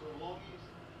your personal belongings.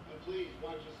 And please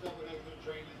watch your step when exiting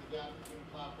train. There's a gap between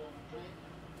platform and train.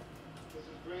 This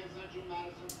is Grand Central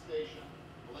Madison Station.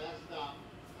 Last stop.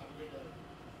 Have a good day.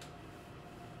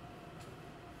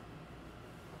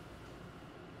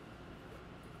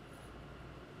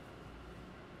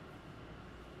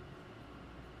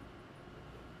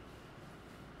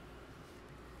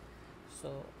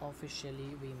 So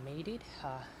officially we made it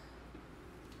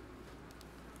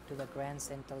to the Grand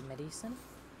Central Madison.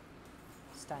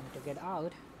 It's time to get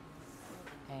out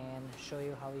and show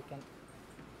you how you can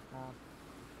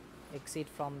exit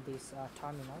from this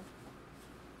terminal.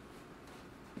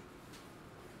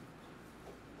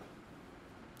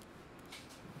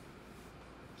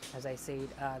 As I said,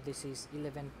 this is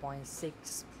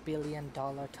 $11.6 billion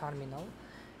terminal.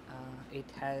 It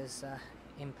has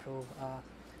improved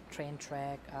train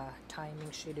track,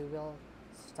 timing schedule,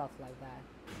 stuff like that.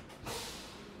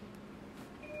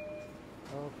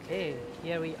 Okay,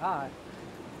 here we are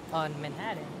on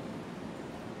Manhattan.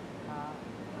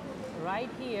 Right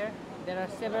here there are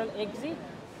several exits.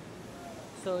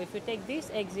 So if you take this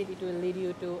exit, it will lead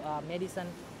you to Madison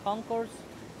Concourse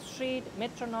Street,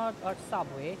 Metro North or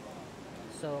Subway.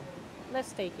 So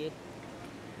let's take it.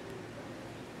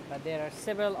 But there are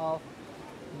several of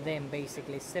them,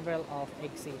 basically several of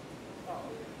exits,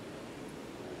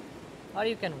 or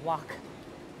you can walk,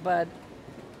 but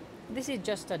this is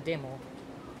just a demo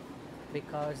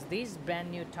because this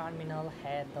brand new terminal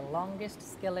had the longest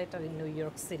escalator in New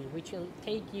York City, which will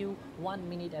take you 1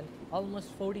 minute and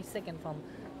almost 40 seconds from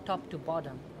top to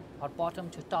bottom or bottom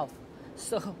to top.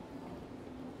 So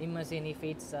imagine if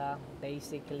it's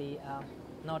basically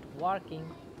not working,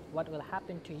 what will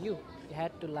happen to you? You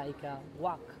had to like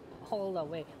walk all the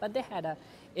way. But they had a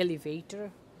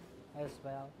elevator as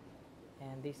well,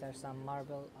 and these are some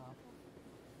marble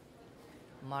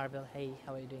hey,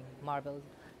 how are you doing? Marble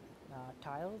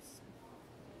tiles.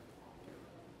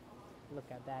 Look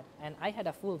at that. And I had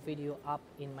a full video up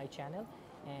in my channel,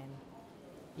 and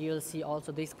you'll see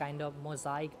also this kind of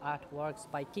mosaic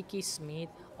artworks by Kiki Smith.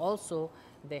 Also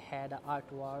they had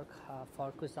artwork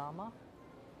for Kusama.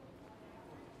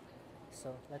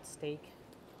 So let's take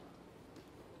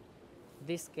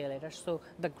this escalator. So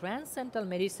the Grand Central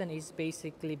Madison is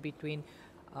basically between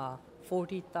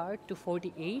 43rd to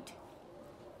 48th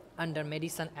under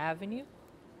Madison Avenue,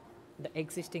 the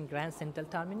existing Grand Central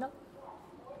Terminal,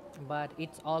 but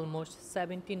it's almost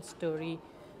 17-story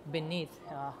beneath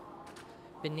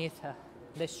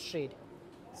the street,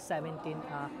 17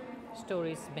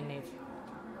 stories beneath.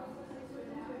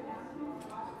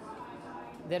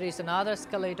 There is another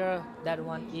escalator, that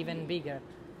one even bigger,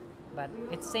 but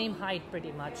it's same height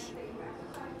pretty much.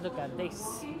 Look at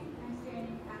this.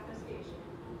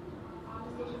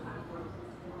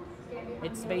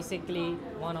 It's basically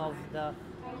one of the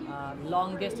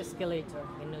longest escalator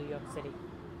in New York City.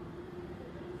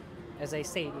 As I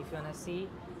said, if you wanna see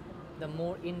the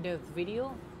more in-depth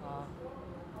video,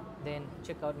 then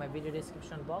check out my video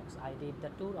description box. I did the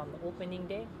tour on the opening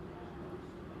day,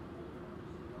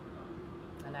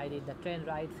 and I did the train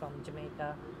ride from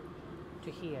Jamaica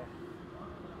to here.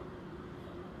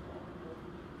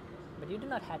 But you do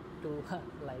not have to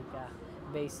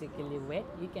basically wait,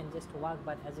 you can just walk,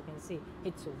 but as you can see,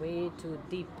 it's way too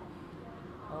deep.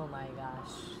 Oh my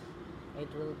gosh, it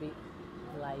will be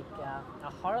like a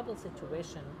horrible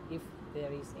situation if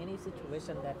there is any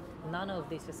situation that none of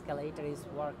this escalator is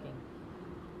working.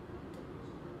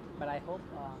 But I hope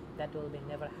that will be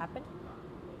never happen.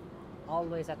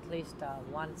 Always at least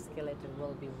one escalator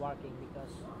will be working,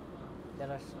 because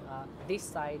there are this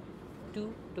side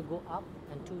 2 to go up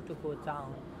and 2 to go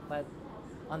down, but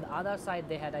on the other side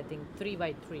they had I think 3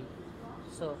 by 3.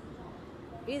 So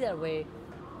either way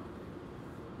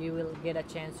you will get a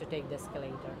chance to take the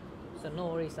escalator, so no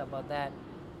worries about that.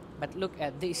 But look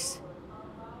at this,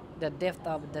 the depth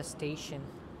of the station.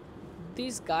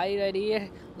 This guy right here,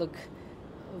 look,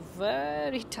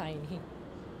 very tiny.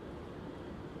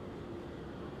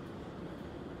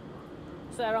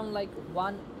 So around like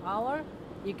 1 hour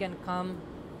you can come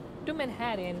to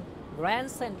Manhattan Grand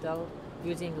Central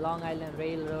using Long Island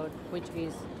Railroad, which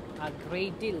is a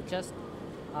great deal, just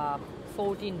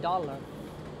 $14.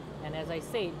 And as I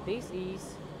said, this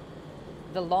is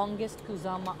the longest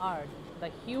Kusama art, the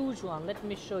huge one. Let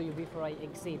me show you before I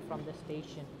exit from the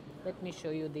station. Let me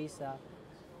show you this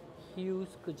huge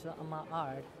Kusama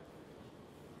art.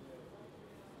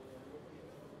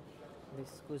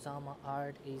 This Kusama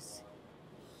art is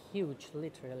huge,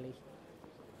 literally.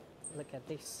 Look at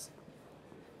this.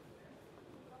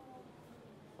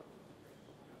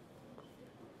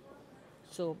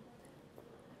 So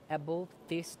above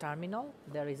this terminal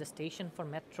there is a station for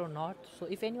Metro North, so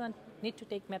if anyone need to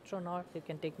take Metro North, you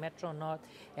can take Metro North,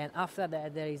 and after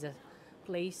that there is a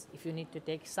place if you need to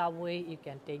take subway, you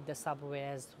can take the subway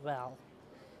as well.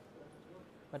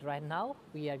 But right now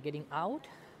we are getting out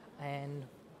and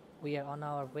we are on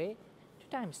our way to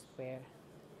Times Square.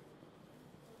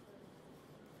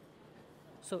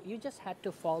 So you just had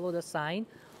to follow the sign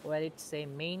where it say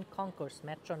Main Concourse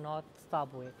Metro North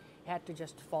Subway. You had to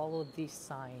just follow this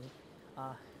sign.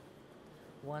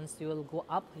 Once you will go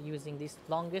up using this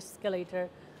longest escalator,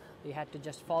 you had to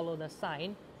just follow the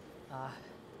sign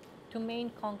to Main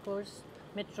Concourse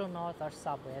Metro North or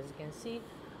Subway. As you can see,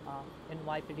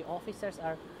 NYPD officers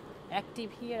are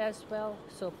active here as well.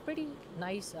 So pretty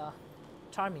nice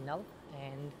terminal,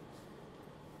 and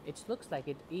it looks like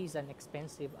it is an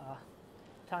expensive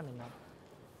terminal.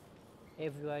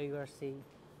 Everywhere you are seeing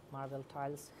marble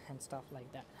tiles and stuff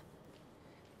like that,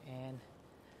 and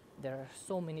there are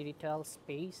so many retail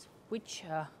space which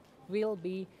will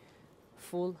be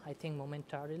full, I think,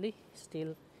 momentarily.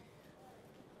 Still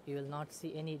you will not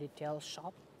see any retail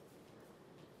shop.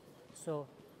 So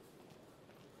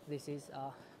this is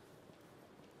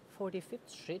 45th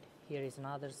Street. Here is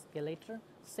another escalator,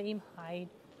 same height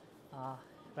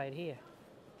right here.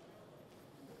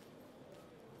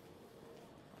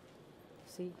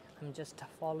 See, I'm just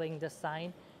following the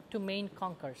sign to Main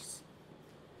Concourse.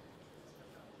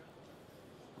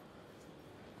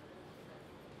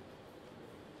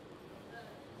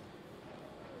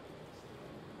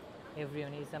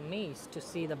 Everyone is amazed to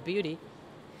see the beauty.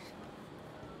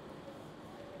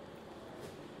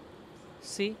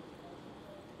 See,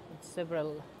 it's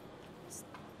several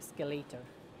escalator.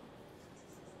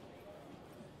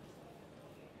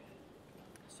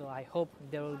 So I hope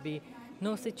there will be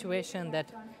no situation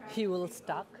that he will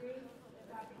stuck.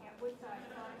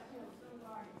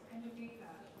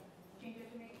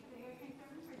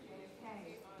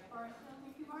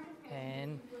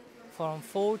 And from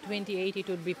 4:28 it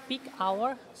would be peak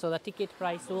hour, so the ticket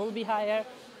price will be higher.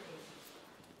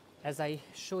 As I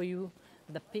show you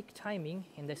the peak timing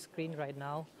in the screen right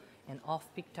now and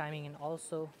off-peak timing, and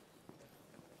also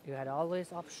you had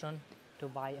always option to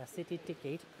buy a city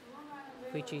ticket,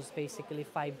 which is basically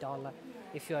 $5.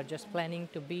 If you are just planning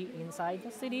to be inside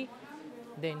the city,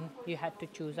 then you had to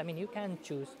choose, I mean, you can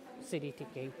choose city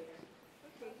ticket.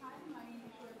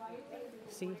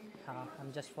 See,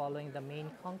 I'm just following the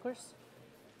Main Concourse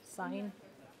sign,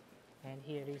 and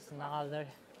here is another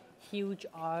huge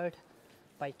art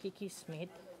by Kiki Smith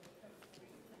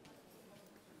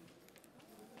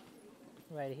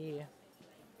right here.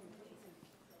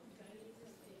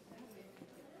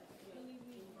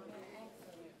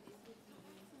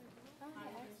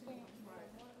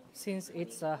 Since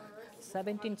it's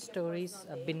 17 stories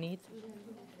beneath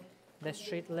the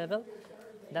street level,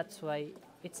 that's why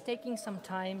it's taking some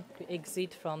time to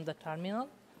exit from the terminal.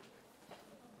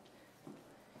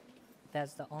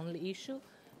 That's the only issue.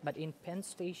 But in Penn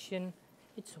Station,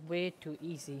 it's way too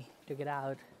easy to get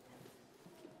out.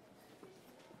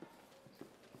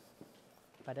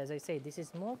 But as I say, this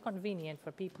is more convenient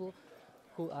for people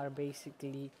who are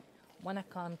basically want to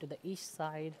come to the east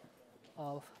side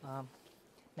of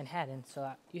Manhattan.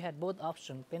 So you had both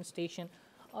options, Penn Station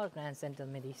or Grand Central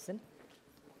Madison.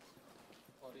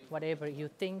 Whatever you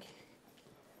think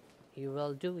you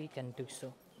will do, you can do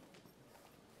so.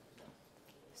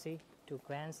 See, to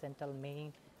Grand Central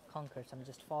Main Concourse. I'm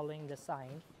just following the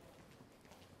sign.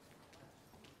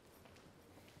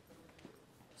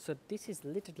 So this is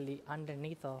literally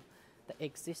underneath of the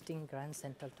existing Grand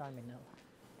Central Terminal.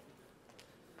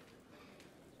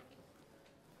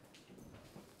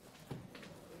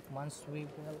 Once we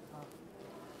will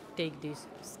take this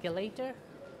escalator,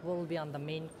 we'll be on the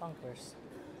Main Concourse.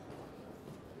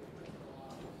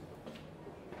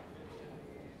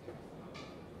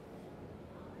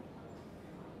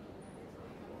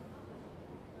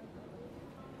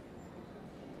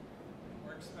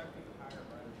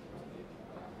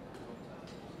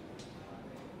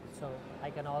 So I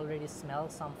can already smell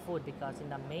some food, because in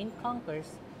the Main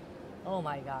Concourse, oh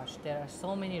my gosh, there are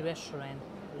so many restaurants,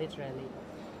 literally.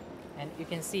 And you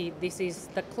can see this is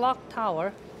the clock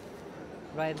tower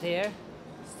right there.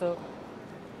 So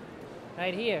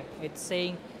right here it's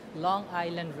saying Long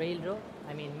Island Railroad,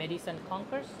 I mean Madison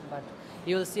Concourse, but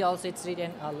you will see also it's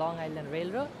written Long Island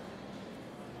Railroad.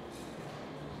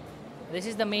 This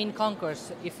is the Main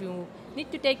Concourse. If you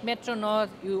need to take Metro North,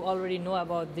 you already know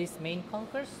about this Main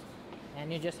Concourse,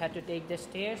 and you just have to take the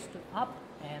stairs to up,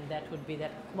 and that would be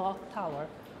that clock tower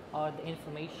or the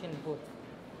information booth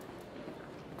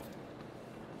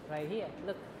right here.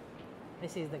 Look,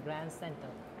 This is the Grand Center.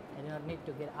 I do not need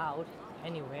to get out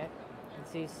anywhere.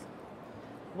 This is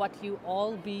what you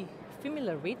all be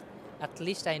familiar with, at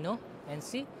least I know. And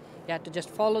see, you have to just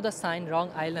follow the sign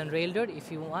Long Island Railroad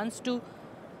if you want to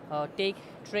take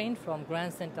train from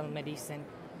Grand Central Madison.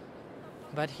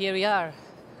 But here we are.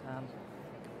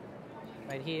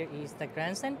 Right here is the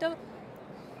Grand Central,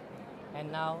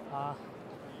 and now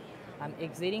I'm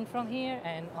exiting from here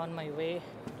and on my way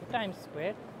to Times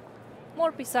Square,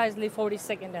 more precisely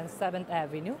 42nd and 7th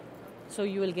Avenue, so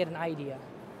you will get an idea.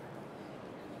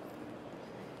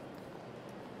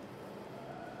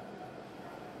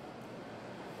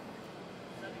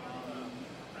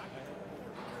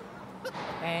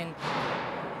 And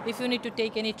if you need to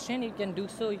take any train, you can do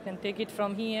so. You can take it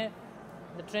from here.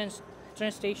 The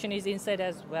train station is inside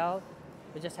as well.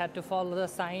 You just have to follow the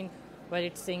sign where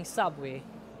it's saying subway.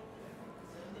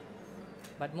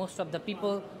 But most of the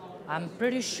people, I'm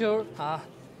pretty sure, are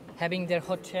having their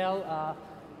hotel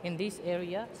in this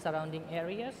area, surrounding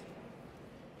areas.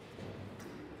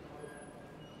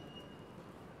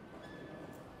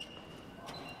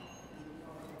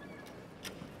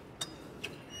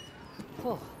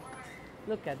 Oh,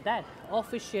 look at that.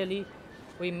 Officially,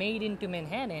 we made into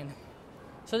Manhattan.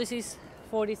 So this is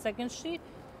 42nd Street.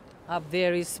 Up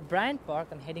there is Bryant Park.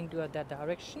 I'm heading toward that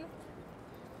direction.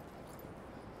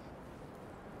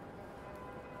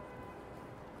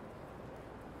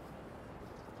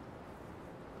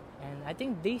 And I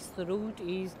think this route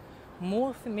is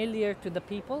more familiar to the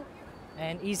people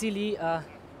and easily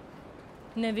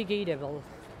navigatable.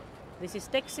 This is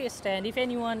taxi stand. If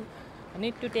anyone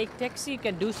need to take taxi, you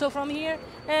can do so from here.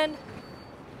 And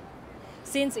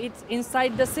since it's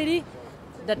inside the city,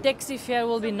 the taxi fare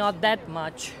will be not that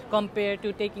much compared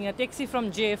to taking a taxi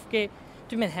from JFK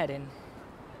to Manhattan.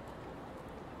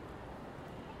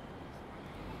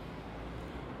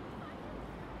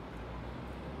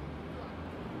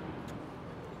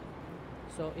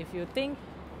 So if you think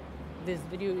this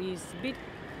video is a bit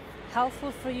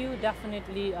helpful for you,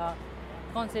 definitely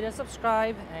consider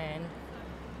subscribe and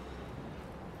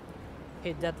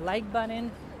hit that like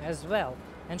button as well,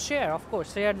 and share, of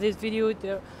course. Share this video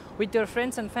with your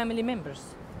friends and family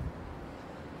members.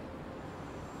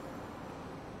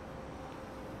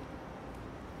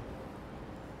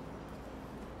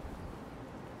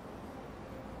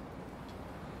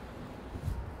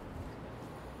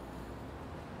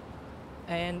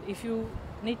 And if you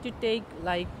need to take,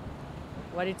 like,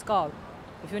 what it's called,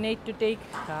 if you need to take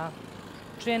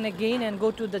train again and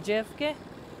go to the JFK,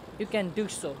 you can do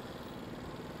so.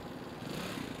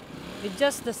 It's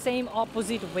just the same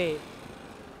opposite way.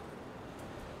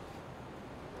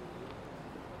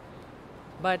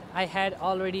 But I had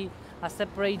already a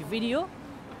separate video.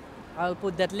 I'll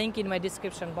put that link in my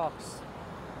description box.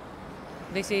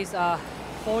 This is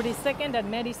 42nd and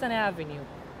Madison Avenue.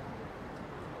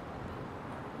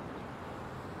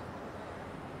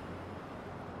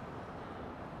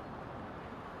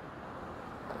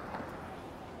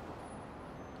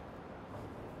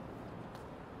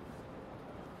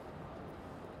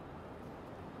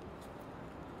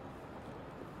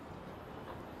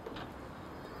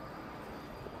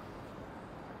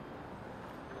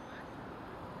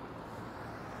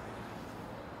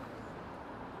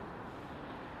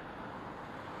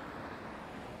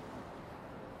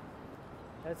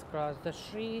 Let's cross the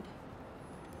street.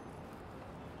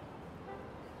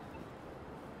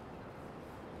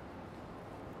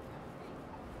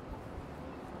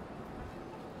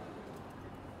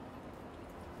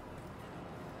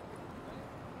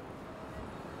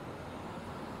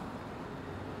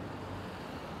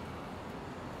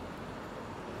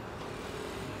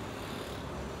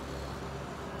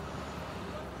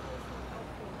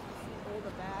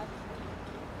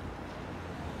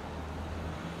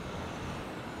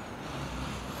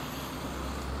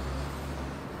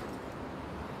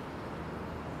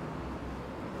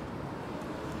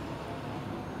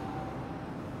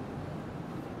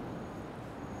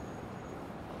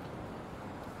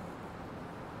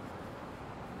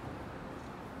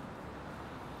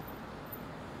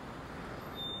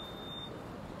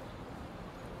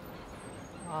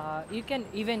 You can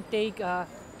even take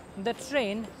the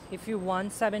train if you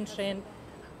want, 7 train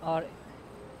or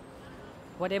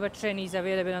whatever train is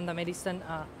available on the Madison,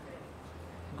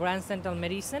 Grand Central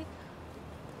Madison.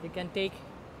 You can take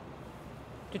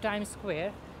to Times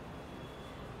Square,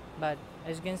 but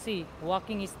as you can see,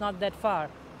 walking is not that far.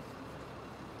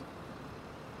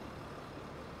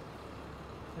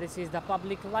 This is the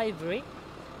public library.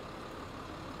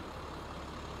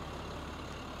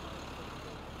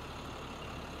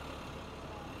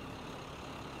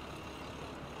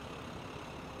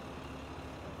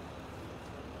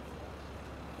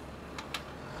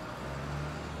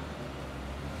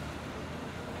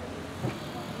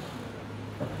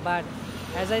 But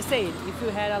as I said, if you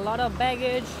had a lot of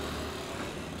baggage,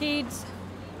 kids,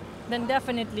 then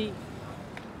definitely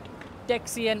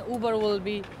taxi and Uber will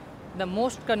be the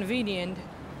most convenient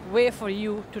way for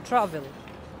you to travel.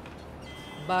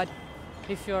 But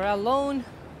if you're alone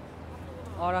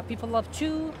or a people of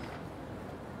two,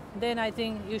 then I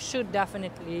think you should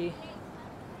definitely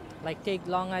like take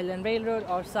Long Island Railroad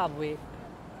or subway.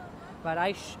 But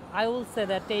I will say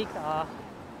that take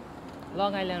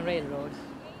Long Island Railroad.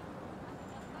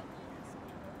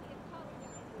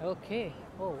 Okay.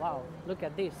 Oh wow, look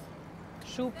at this.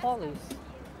 Shoe polish.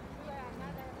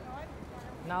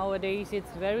 Nowadays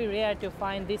it's very rare to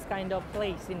find this kind of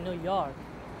place in New York.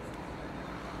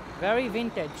 Very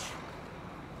vintage.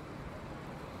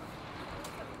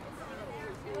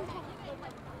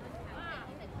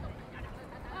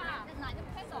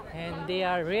 And they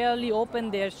are rarely open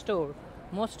their store.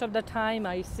 Most of the time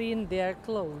I seen their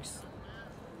clothes.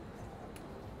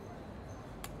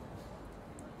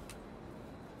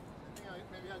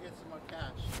 Maybe I'll get some more cash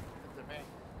at the bank.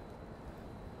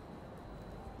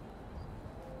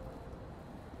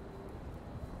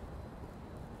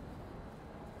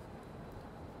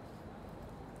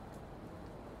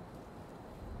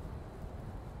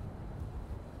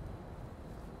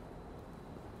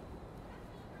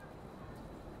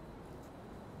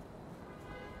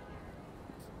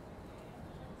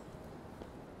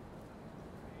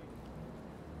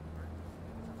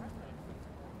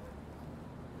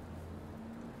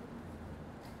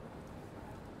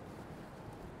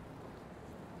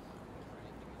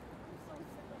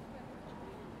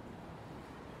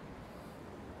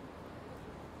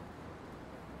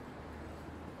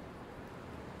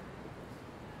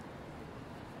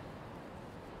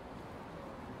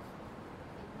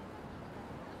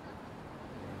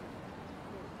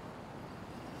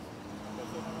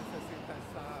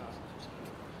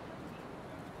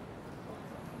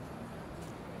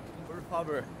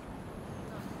 Cover.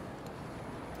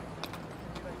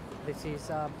 This is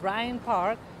Bryant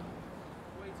Park,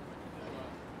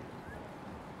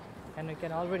 and we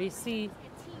can already see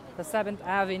the 7th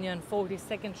Avenue and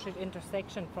 42nd Street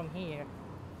intersection from here.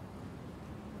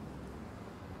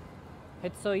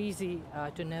 It's so easy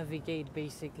to navigate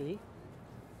basically,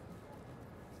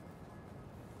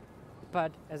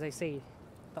 but as I say,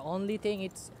 the only thing,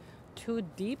 it's too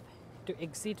deep to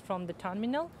exit from the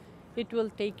terminal. It will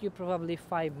take you probably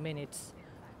 5 minutes,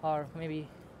 or maybe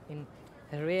in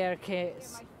a rare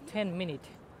case 10 minutes,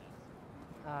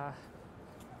 but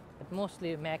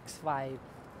mostly max 5.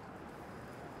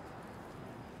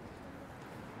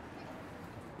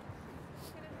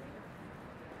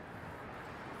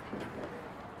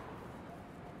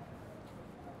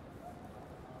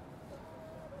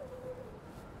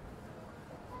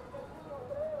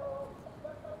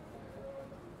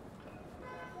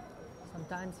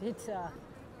 Sometimes it's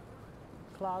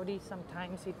cloudy,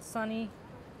 sometimes it's sunny.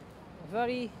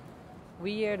 Very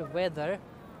weird weather.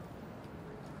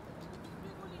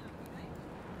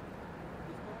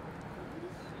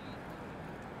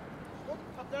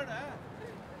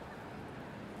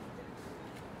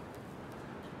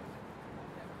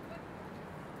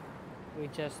 We're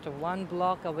just 1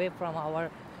 block away from our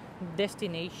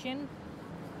destination.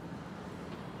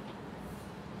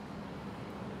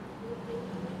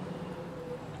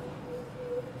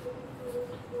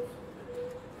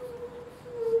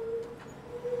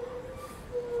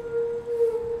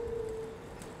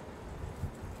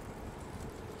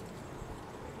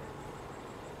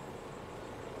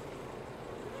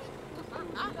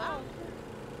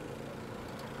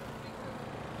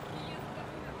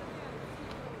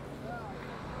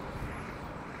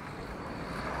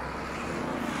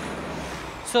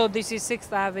 So this is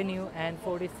 6th Avenue and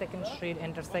 42nd Street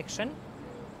intersection.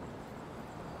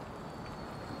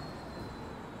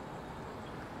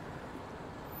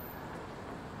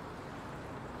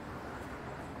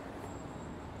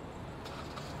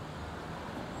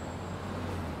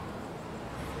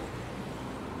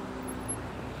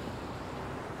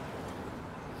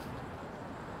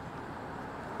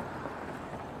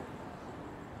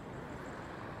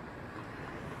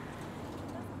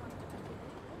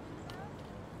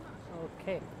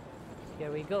 Okay,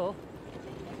 here we go.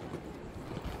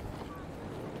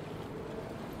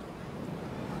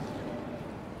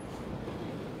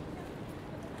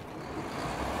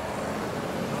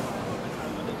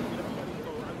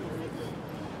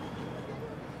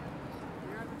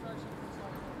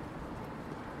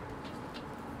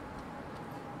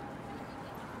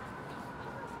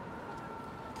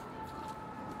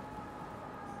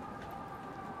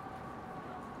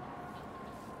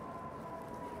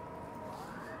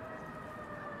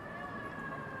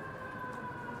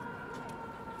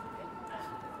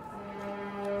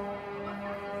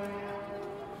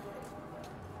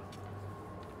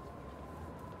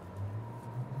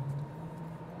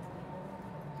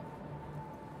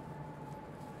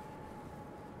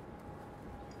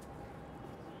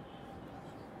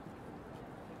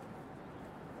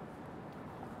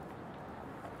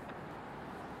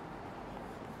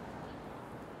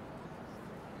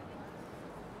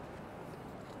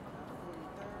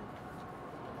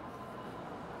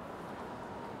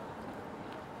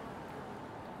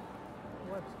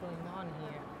 what's going on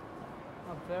here.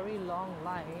 A very long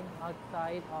line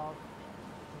outside of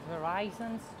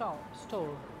Verizon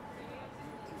store.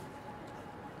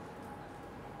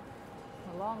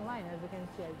 A long line, as you can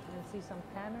see. You can see some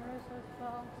cameras as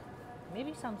well.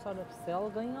 Maybe some sort of sale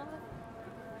going on.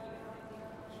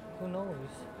 Who knows?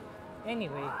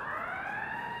 Anyway.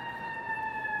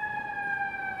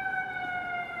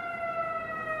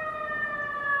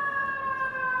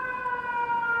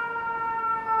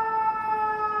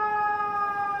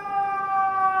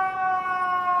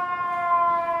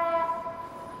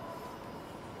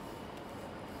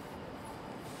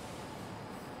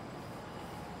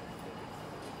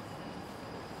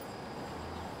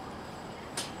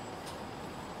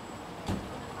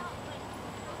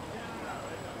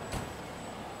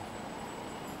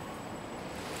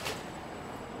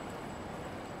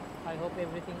 I hope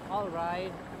everything all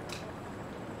right.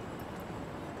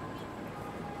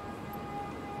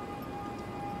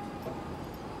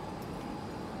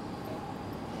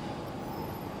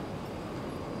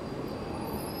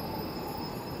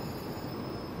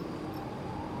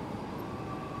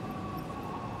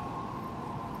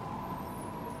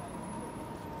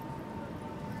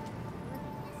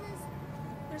 This is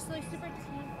personally super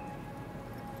tea.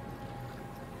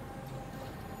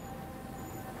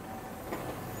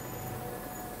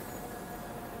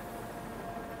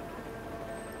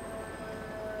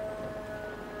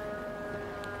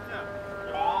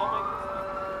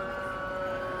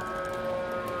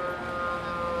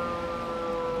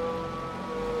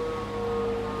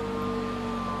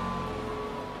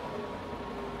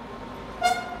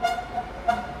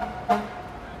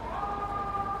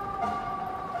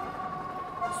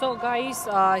 So guys,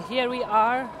 here we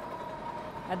are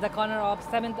at the corner of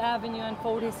 7th Avenue and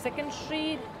 42nd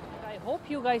Street. I hope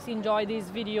you guys enjoy this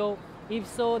video. If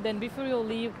so, then before you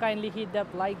leave, kindly hit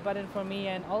that like button for me,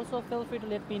 and also feel free to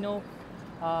let me know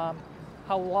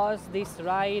how was this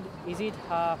ride. Is it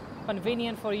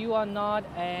convenient for you or not?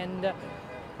 And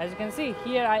as you can see,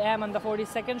 here I am on the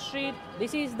 42nd Street.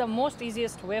 This is the most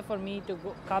easiest way for me to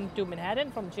come to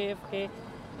Manhattan from JFK,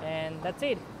 and that's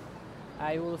it.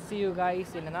 I will see you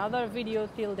guys in another video.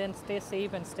 Till then, stay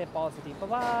safe and stay positive. Bye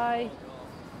bye.